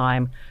real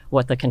time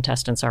what the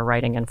contestants are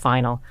writing in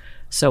final.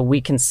 So we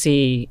can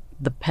see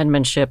the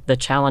penmanship, the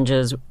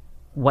challenges,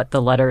 what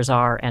the letters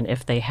are, and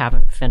if they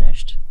haven't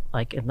finished.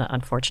 Like in the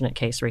unfortunate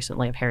case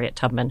recently of Harriet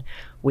Tubman,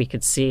 we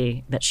could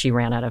see that she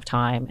ran out of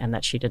time and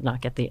that she did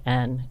not get the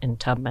N in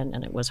Tubman,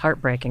 and it was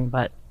heartbreaking,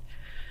 but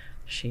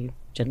she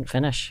didn't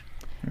finish.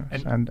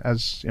 Yes. And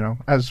as you know,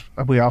 as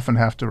we often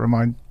have to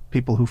remind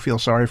people who feel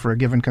sorry for a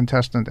given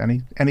contestant,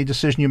 any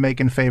decision you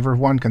make in favor of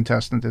one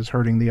contestant is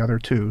hurting the other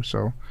two.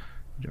 So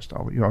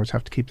you always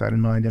have to keep that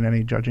in mind in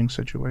any judging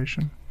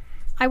situation.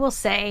 I will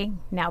say,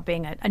 now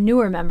being a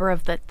newer member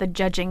of the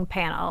judging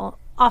panel,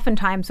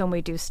 oftentimes when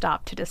we do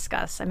stop to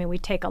discuss, I mean, we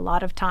take a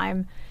lot of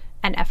time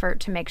and effort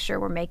to make sure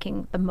we're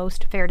making the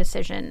most fair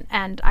decision.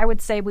 And I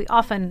would say we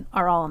often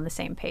are all on the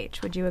same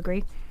page. Would you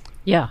agree?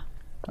 Yeah.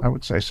 I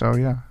would say so,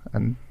 yeah.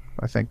 And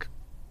I think,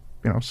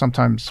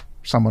 sometimes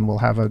someone will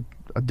have a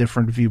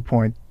different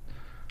viewpoint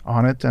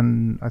on it,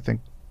 and I think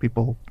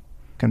people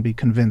can be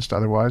convinced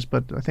otherwise.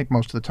 But I think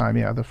most of the time,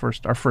 yeah,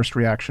 our first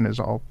reaction is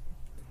all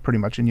pretty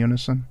much in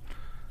unison.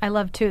 I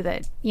love, too,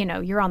 that,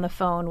 you're on the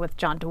phone with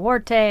John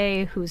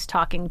Duarte, who's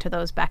talking to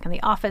those back in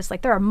the office.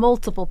 Like, there are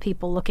multiple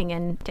people looking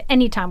in to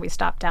any time we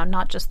stop down,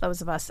 not just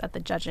those of us at the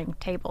judging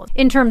table.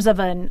 In terms of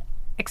an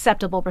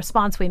acceptable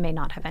response we may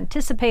not have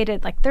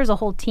anticipated, like, there's a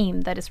whole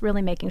team that is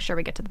really making sure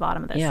we get to the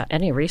bottom of this. Yeah,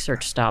 any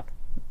research stop,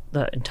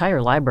 the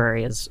entire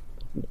library is,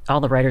 all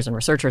the writers and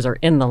researchers are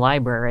in the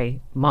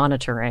library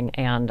monitoring,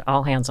 and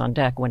all hands on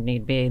deck when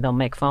need be. They'll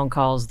make phone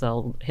calls,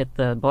 they'll hit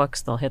the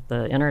books, they'll hit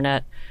the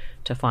internet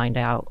to find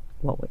out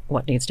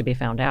what needs to be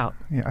found out.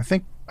 Yeah, I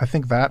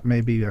think that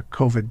may be a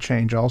COVID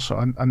change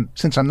also.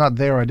 Since I'm not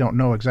there, I don't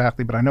know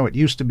exactly, but I know it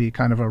used to be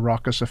kind of a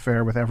raucous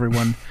affair with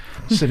everyone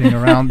sitting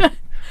around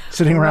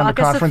the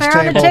conference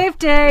affair table, on a tape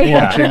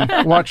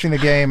day. watching the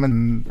game,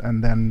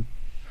 and then,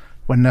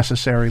 when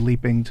necessary,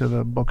 leaping to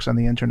the books on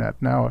the internet.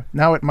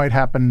 Now it might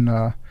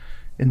happen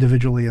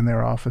individually in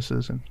their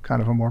offices in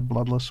kind of a more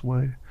bloodless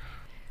way.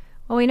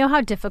 Well, we know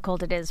how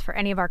difficult it is for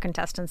any of our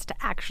contestants to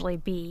actually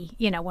be,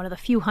 one of the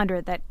few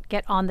hundred that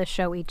get on the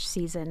show each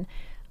season.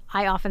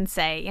 I often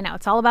say,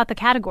 it's all about the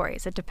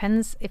categories. It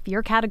depends if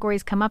your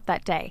categories come up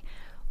that day.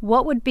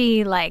 What would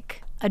be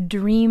like a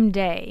dream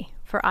day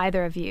for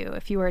either of you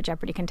if you were a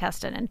Jeopardy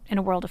contestant in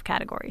a world of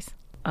categories?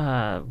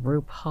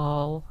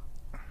 RuPaul,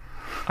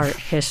 art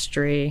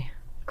history,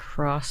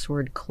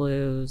 crossword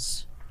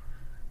clues,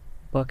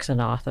 books and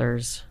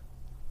authors.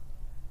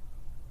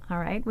 All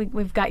right,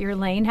 we've got your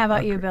lane. How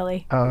about you,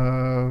 Billy?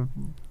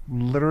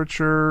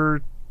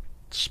 Literature,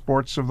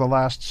 sports of the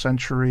last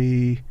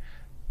century,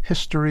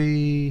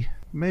 history,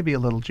 maybe a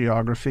little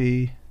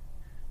geography,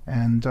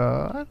 and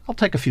I'll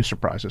take a few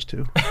surprises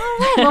too.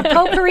 Well,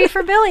 potpourri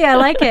for Billy. I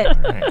like it.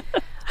 Right.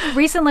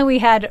 Recently, we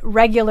had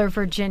regular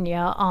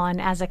Virginia on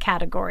as a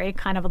category,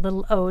 kind of a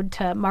little ode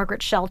to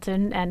Margaret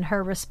Shelton and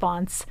her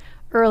response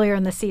earlier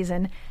in the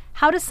season.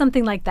 How does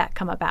something like that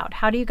come about?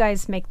 How do you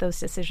guys make those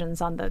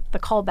decisions on the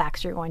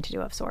callbacks you're going to do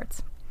of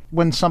sorts?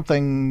 When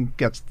something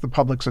gets the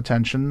public's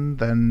attention,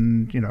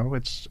 then,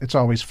 it's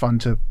always fun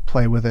to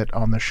play with it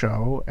on the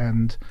show,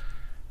 and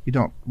you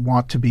don't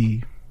want to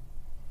be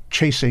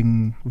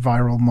chasing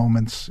viral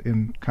moments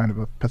in kind of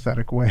a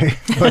pathetic way.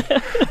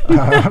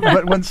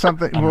 But when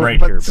something... I'm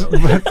right here,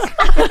 Bill.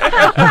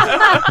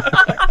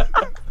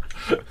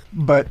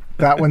 But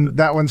that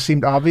one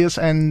seemed obvious,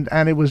 and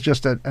it was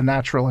just a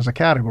natural as a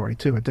category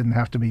too. It didn't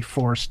have to be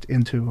forced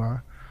into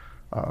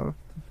a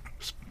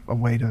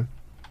way to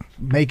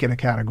make it a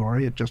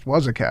category. It just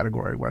was a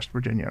category, West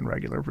Virginia and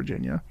regular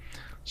Virginia.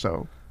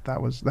 So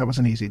that was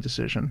an easy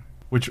decision.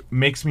 Which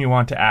makes me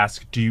want to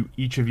ask, do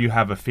each of you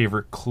have a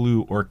favorite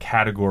clue or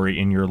category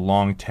in your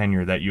long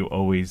tenure that you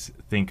always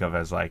think of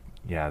as like,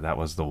 yeah, that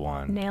was the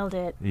one? Nailed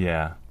it.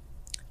 Yeah.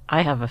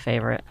 I have a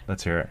favorite.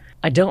 Let's hear it.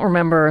 I don't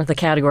remember the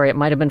category. It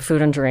might have been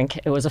food and drink.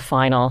 It was a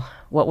final.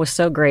 What was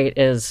so great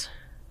is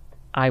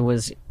I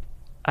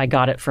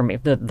got it from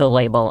the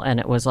label, and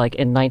it was like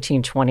in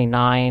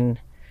 1929,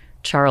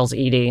 Charles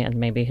Eady, and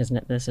maybe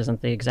this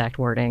isn't the exact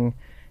wording,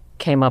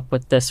 came up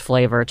with this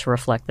flavor to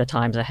reflect the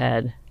times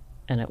ahead,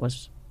 and it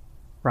was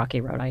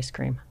Rocky Road ice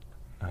cream.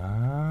 Ah.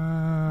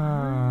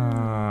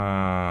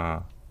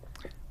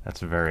 That's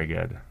very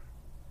good.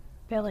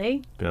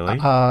 Billy?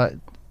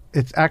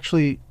 It's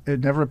actually,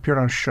 it never appeared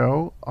on the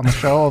show,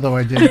 although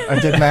I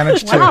did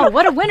manage to. Wow,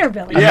 what a winner,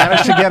 Billy. I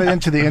managed to get it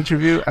into the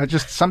interview.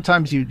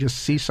 Sometimes you just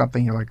see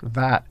something, you're like,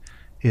 that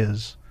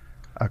is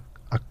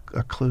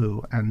a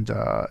clue. And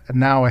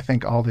now I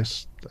think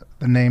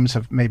the names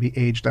have maybe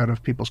aged out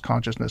of people's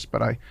consciousness,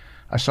 but I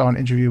saw an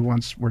interview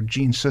once where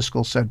Gene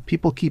Siskel said,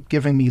 people keep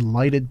giving me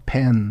lighted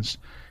pens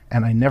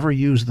and I never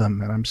use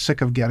them and I'm sick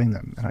of getting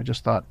them. And I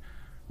just thought,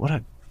 what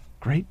a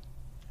great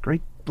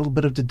little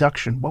bit of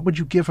deduction. What would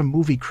you give a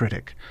movie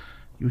critic?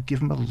 You would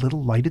give him a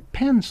little lighted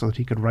pen so that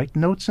he could write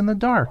notes in the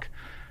dark.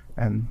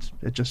 And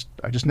I just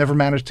never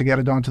managed to get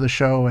it onto the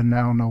show, and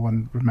now no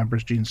one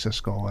remembers Gene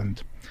Siskel,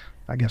 and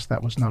I guess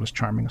that was not as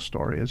charming a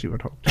story as you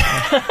would hope.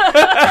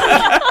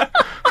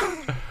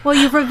 Well,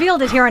 you've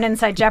revealed it here on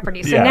Inside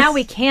Jeopardy, so Yes. now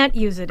we can't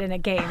use it in a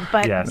game,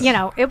 but Yes.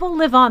 it will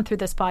live on through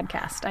this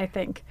podcast, I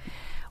think.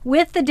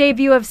 With the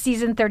debut of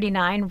season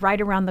 39 right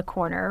around the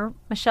corner,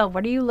 Michelle,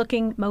 what are you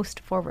looking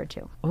most forward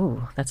to?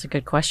 Ooh, that's a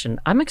good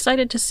question. I'm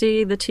excited to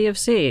see the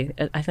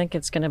TFC. I think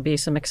it's going to be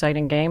some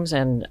exciting games,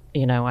 and,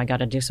 I got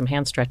to do some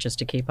hand stretches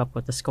to keep up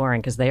with the scoring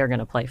because they are going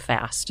to play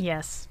fast.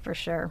 Yes, for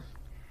sure.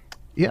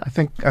 Yeah, I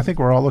think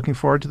we're all looking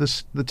forward to the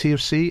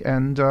TFC,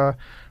 and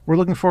we're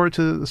looking forward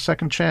to the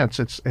second chance.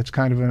 It's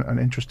kind of an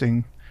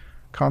interesting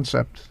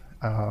concept.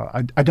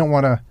 I don't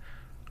want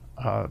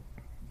to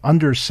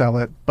undersell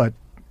it, but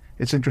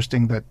it's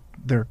interesting that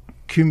their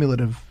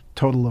cumulative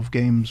total of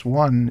games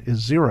won is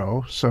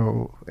 0,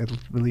 so it's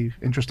really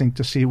interesting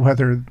to see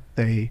whether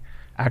they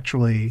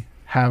actually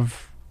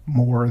have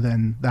more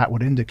than that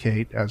would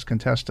indicate as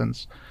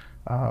contestants.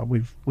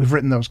 We've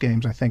written those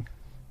games, I think,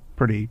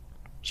 pretty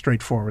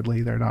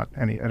straightforwardly. They're not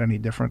at any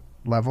different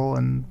level,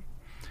 and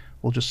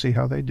we'll just see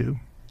how they do.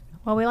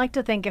 Well, we like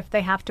to think if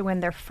they have to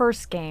win their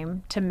first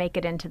game to make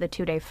it into the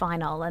 2-day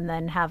final and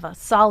then have a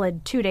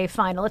solid 2-day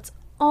final, it's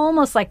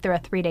almost like they're a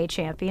 3-day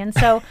champion.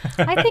 So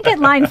I think it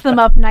lines them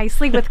up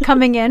nicely with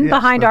coming in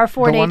behind our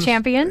 4-day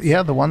champions.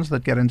 Yeah, the ones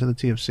that get into the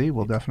TFC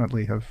will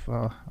definitely have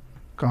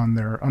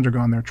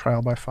undergone their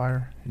trial by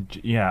fire.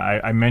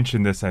 Yeah, I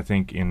mentioned this, I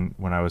think,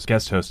 when I was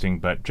guest hosting,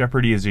 but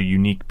Jeopardy is a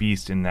unique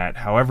beast in that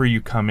however you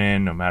come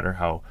in, no matter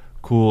how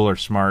cool or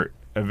smart,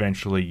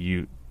 eventually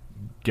you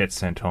get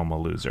sent home a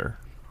loser.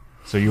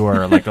 So you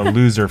are like a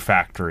loser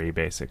factory,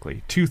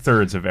 basically.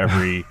 2/3 of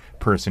every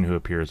person who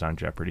appears on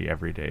Jeopardy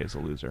every day is a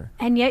loser.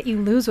 And yet you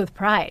lose with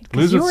pride.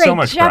 Lose you with were so a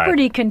much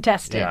Jeopardy pride.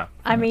 contestant. Yeah.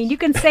 I mean, you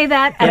can say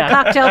that at a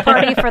cocktail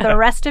party for the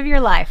rest of your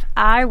life.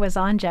 I was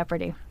on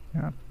Jeopardy.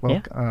 Yeah.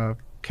 Well,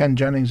 Ken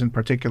Jennings in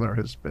particular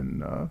has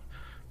been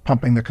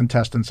pumping the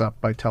contestants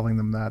up by telling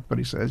them that, but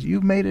he says,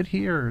 "You made it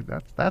here.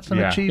 That's an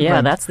achievement."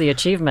 Yeah, that's the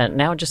achievement.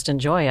 Now just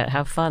enjoy it.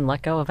 Have fun.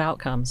 Let go of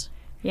outcomes.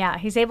 Yeah,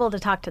 he's able to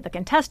talk to the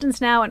contestants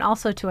now and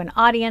also to an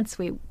audience.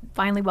 We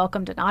finally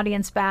welcomed an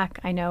audience back.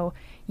 I know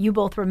you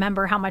both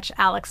remember how much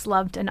Alex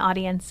loved an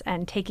audience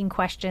and taking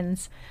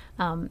questions.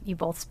 You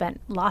both spent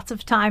lots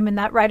of time in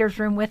that writer's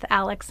room with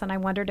Alex, and I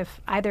wondered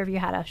if either of you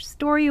had a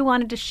story you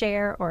wanted to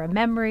share or a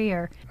memory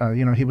or...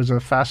 he was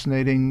a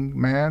fascinating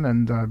man,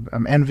 and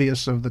I'm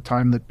envious of the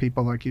time that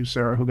people like you,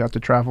 Sarah, who got to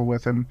travel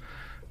with him,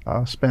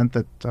 spent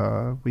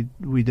that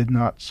we did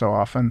not so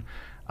often.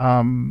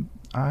 I'm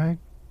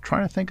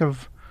trying to think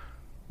of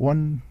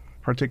one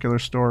particular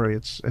story.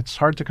 It's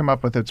hard to come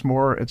up with. It's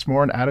more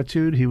an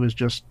attitude. He was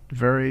just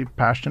very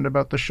passionate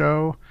about the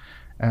show,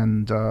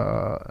 and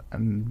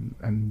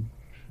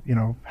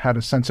had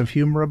a sense of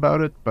humor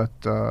about it. But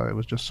it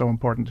was just so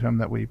important to him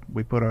that we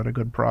put out a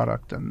good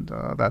product, and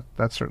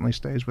that certainly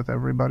stays with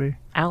everybody.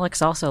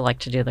 Alex also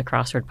liked to do the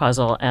crossword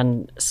puzzle,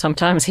 and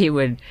sometimes he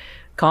would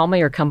call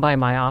me or come by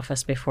my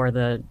office before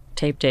the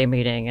tape day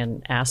meeting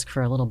and ask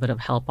for a little bit of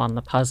help on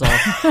the puzzle.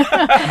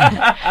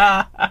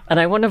 And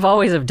I wouldn't have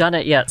always have done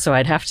it yet, so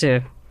I'd have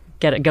to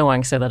get it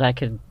going so that I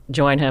could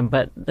join him.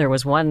 But there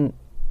was one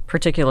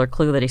particular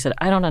clue that he said,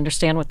 "I don't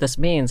understand what this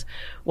means.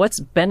 What's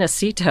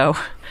Benecito?"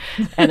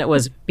 And it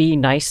was "be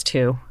nice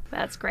to."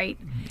 That's great.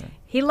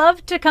 He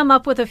loved to come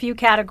up with a few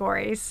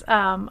categories.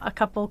 A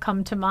couple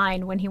come to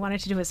mind when he wanted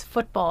to do his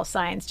football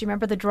science. Do you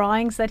remember the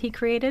drawings that he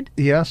created?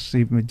 Yes,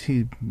 he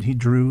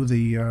drew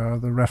the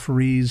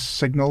referees'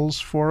 signals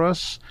for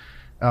us.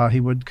 He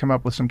would come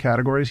up with some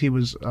categories. He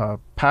was a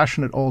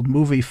passionate old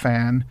movie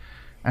fan,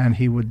 and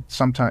he would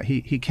sometimes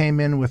he came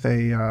in with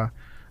a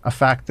a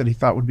fact that he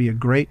thought would be a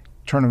great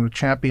Tournament of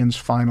Champions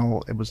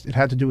final. It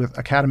had to do with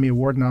Academy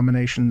Award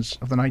nominations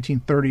of the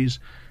 1930s,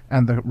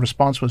 and the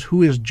response was,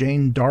 "Who is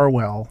Jane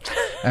Darwell?"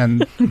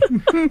 And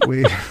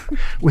we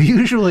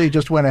usually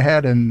just went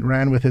ahead and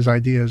ran with his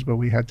ideas, but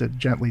we had to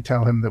gently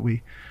tell him that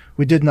we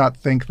did not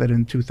think that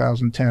in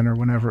 2010 or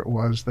whenever it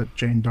was that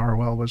Jane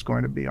Darwell was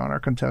going to be on our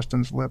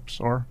contestants' lips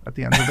or at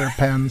the end of their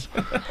pens.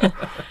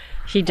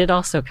 He did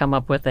also come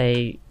up with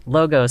a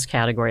logos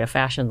category, a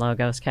fashion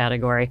logos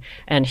category,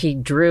 and he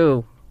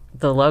drew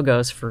the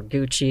logos for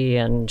Gucci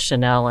and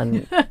Chanel,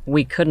 and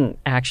we couldn't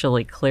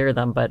actually clear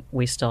them, but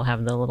we still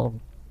have the little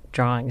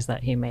drawings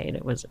that he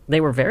made.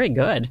 They were very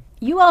good.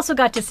 You also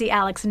got to see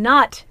Alex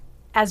not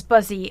as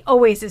Buzzy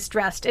always is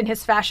dressed in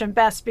his fashion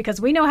best, because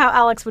we know how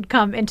Alex would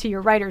come into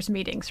your writers'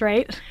 meetings,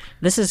 right?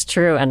 This is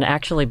true, and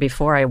actually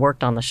before I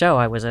worked on the show,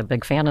 I was a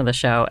big fan of the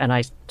show, and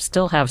I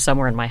still have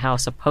somewhere in my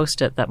house a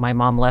Post-it that my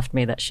mom left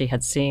me that she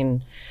had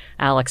seen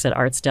Alex at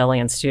Arts Deli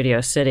in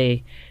Studio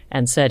City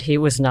and said he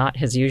was not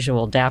his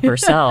usual dapper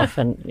self.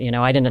 And,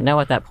 I didn't know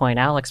at that point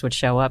Alex would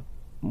show up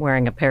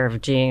wearing a pair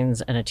of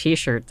jeans and a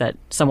T-shirt that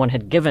someone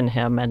had given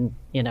him, and,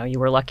 you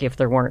were lucky if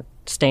there weren't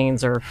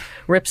stains or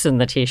rips in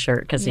the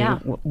T-shirt because he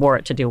wore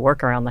it to do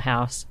work around the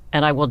house.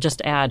 And I will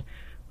just add,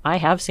 I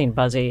have seen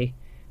Buzzy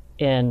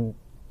in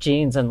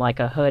jeans and like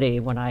a hoodie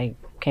when I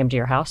came to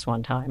your house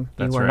one time.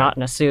 That's you were right. not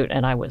in a suit,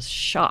 and I was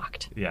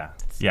shocked. Yeah.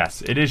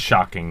 Yes, it is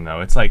shocking,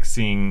 though. It's like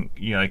seeing,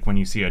 like when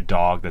you see a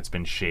dog that's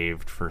been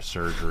shaved for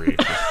surgery.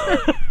 It's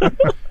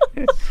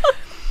just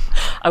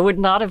I would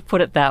not have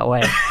put it that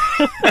way.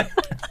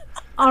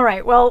 All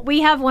right. Well,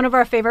 we have one of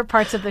our favorite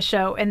parts of the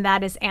show, and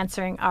that is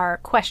answering our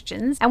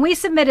questions. And we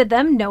submitted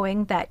them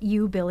knowing that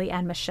you, Billy,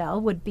 and Michelle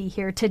would be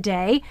here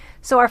today.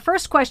 So our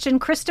first question,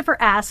 Christopher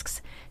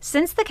asks,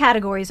 since the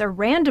categories are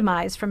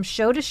randomized from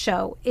show to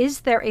show,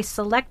 is there a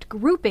select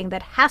grouping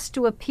that has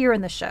to appear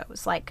in the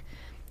shows? Like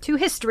 2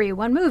 history,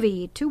 1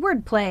 movie, 2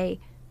 wordplay?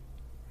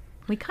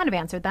 We kind of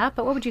answered that,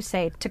 but what would you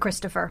say to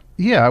Christopher?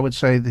 Yeah, I would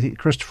say that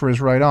Christopher is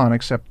right on,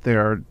 except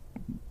there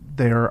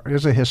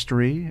is a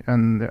history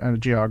and a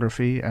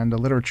geography and a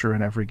literature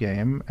in every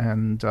game,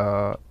 and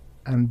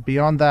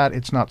beyond that,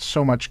 it's not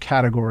so much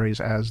categories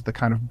as the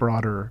kind of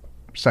broader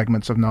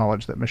segments of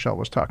knowledge that Michelle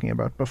was talking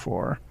about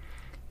before.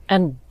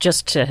 And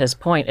just to his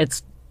point,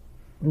 it's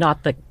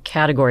not the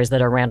categories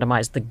that are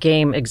randomized. The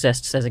game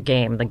exists as a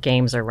game. The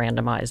games are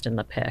randomized in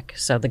the pick,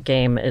 so the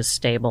game is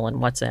stable in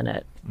what's in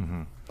it.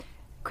 Mm-hmm.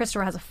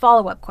 Christopher has a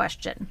follow-up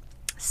question.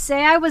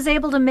 Say I was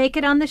able to make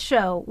it on the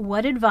show,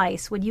 what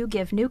advice would you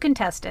give new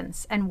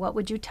contestants, and what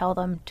would you tell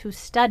them to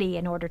study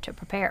in order to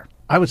prepare?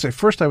 I would say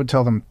first I would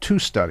tell them to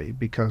study,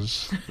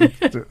 because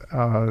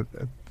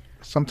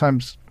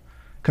sometimes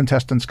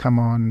contestants come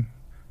on.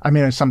 I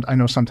mean, I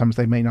know sometimes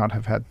they may not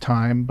have had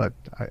time, but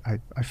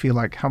I feel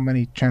like how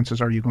many chances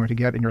are you going to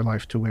get in your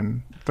life to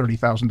win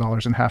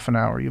 $30,000 in half an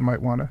hour? You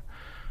might want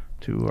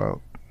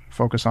to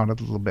focus on it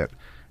a little bit.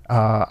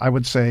 I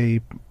would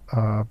say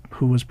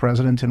who was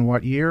president in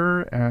what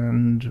year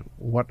and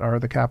what are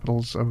the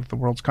capitals of the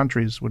world's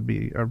countries would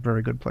be a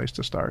very good place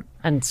to start.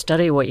 And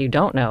study what you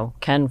don't know.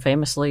 Ken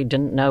famously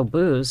didn't know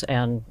booze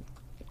and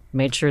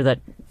made sure that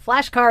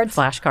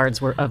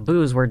flashcards of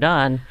booze were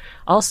done.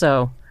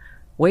 Also,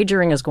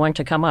 wagering is going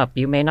to come up.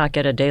 You may not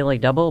get a daily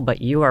double,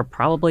 but you are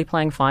probably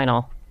playing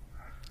final.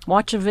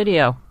 Watch a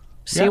video.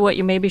 See what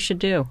you maybe should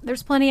do.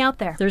 There's plenty out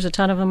there. There's a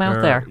ton of them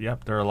out there.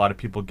 Yep, there are a lot of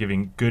people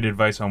giving good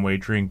advice on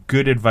wagering.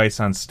 Good advice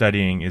on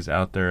studying is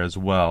out there as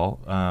well.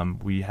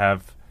 We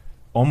have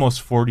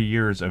almost 40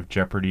 years of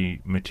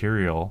Jeopardy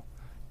material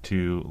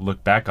to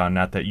look back on.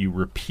 Not that you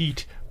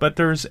repeat, but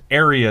there's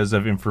areas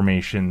of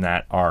information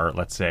that are,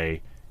 let's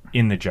say,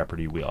 in the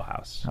Jeopardy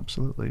wheelhouse.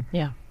 Absolutely.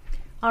 Yeah.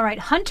 All right,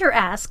 Hunter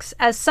asks,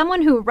 as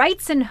someone who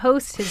writes and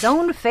hosts his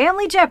own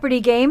family Jeopardy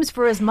games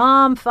for his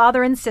mom,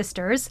 father, and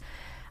sisters,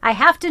 I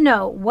have to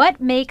know,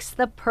 what makes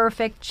the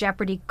perfect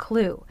Jeopardy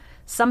clue?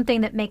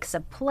 Something that makes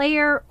a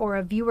player or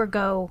a viewer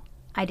go,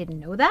 I didn't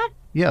know that?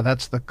 Yeah,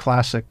 that's the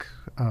classic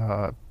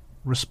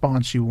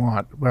response you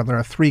want. Well, there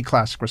are 3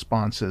 classic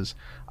responses.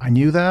 I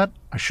knew that,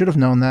 I should have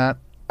known that,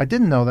 I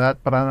didn't know that,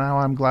 but now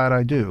I'm glad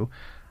I do.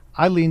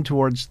 I lean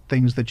towards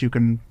things that you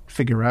can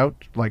figure out,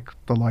 like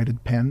the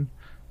lighted pen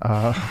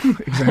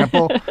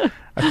example.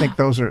 I think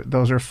those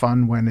are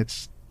fun when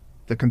it's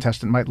the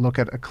contestant might look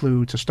at a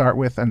clue to start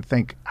with and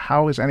think,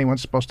 how is anyone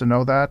supposed to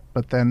know that?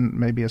 But then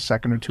maybe a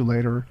second or 2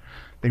 later,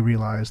 they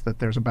realize that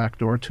there's a back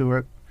door to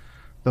it.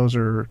 Those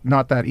are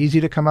not that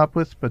easy to come up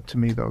with, but to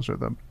me, those are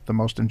the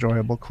most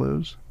enjoyable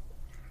clues.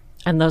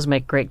 And those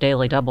make great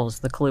daily doubles,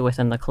 the clue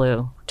within the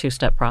clue,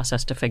 2-step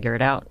process to figure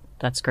it out.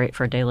 That's great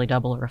for a daily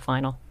double or a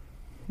final.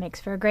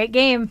 Makes for a great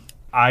game.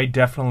 I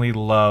definitely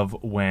love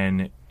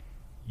when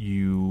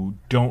you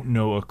don't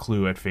know a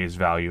clue at face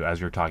value,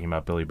 as you're talking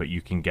about, Billy, but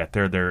you can get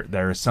there.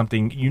 There is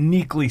something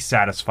uniquely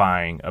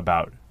satisfying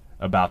about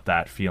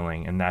that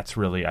feeling, and that's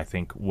really, I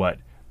think, what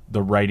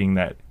the writing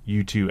that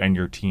you two and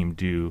your team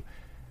do,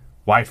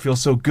 why it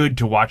feels so good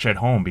to watch at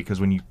home, because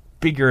when you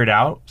figure it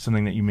out,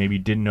 something that you maybe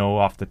didn't know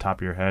off the top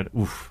of your head,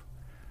 oof,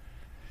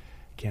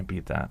 Can't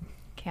beat that.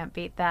 Can't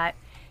beat that.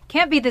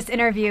 Can't beat this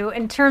interview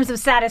in terms of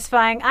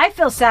satisfying. I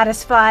feel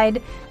satisfied.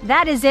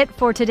 That is it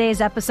for today's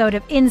episode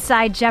of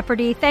Inside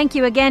Jeopardy. Thank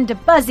you again to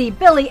Buzzy,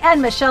 Billy,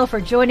 and Michelle for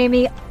joining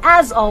me.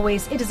 As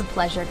always, it is a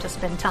pleasure to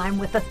spend time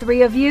with the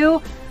three of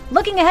you.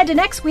 Looking ahead to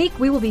next week,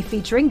 we will be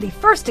featuring the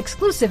first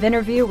exclusive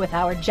interview with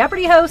our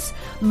Jeopardy hosts,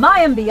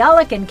 Mayim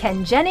Bialik and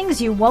Ken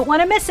Jennings. You won't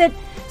want to miss it.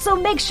 So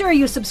make sure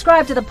you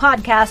subscribe to the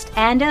podcast,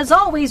 and as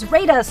always,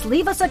 rate us,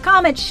 leave us a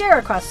comment, share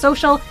across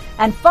social,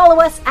 and follow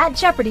us at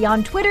Jeopardy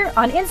on Twitter,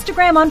 on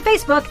Instagram, on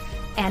Facebook,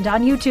 and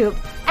on YouTube.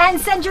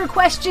 And send your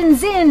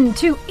questions in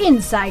to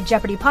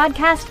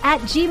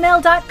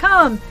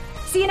InsideJeopardyPodcast@gmail.com.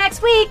 See you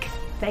next week.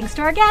 Thanks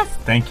to our guests.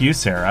 Thank you,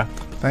 Sarah.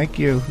 Thank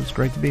you. It was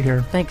great to be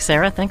here. Thanks,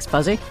 Sarah. Thanks,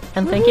 Buzzy.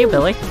 And thank you,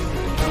 Billy.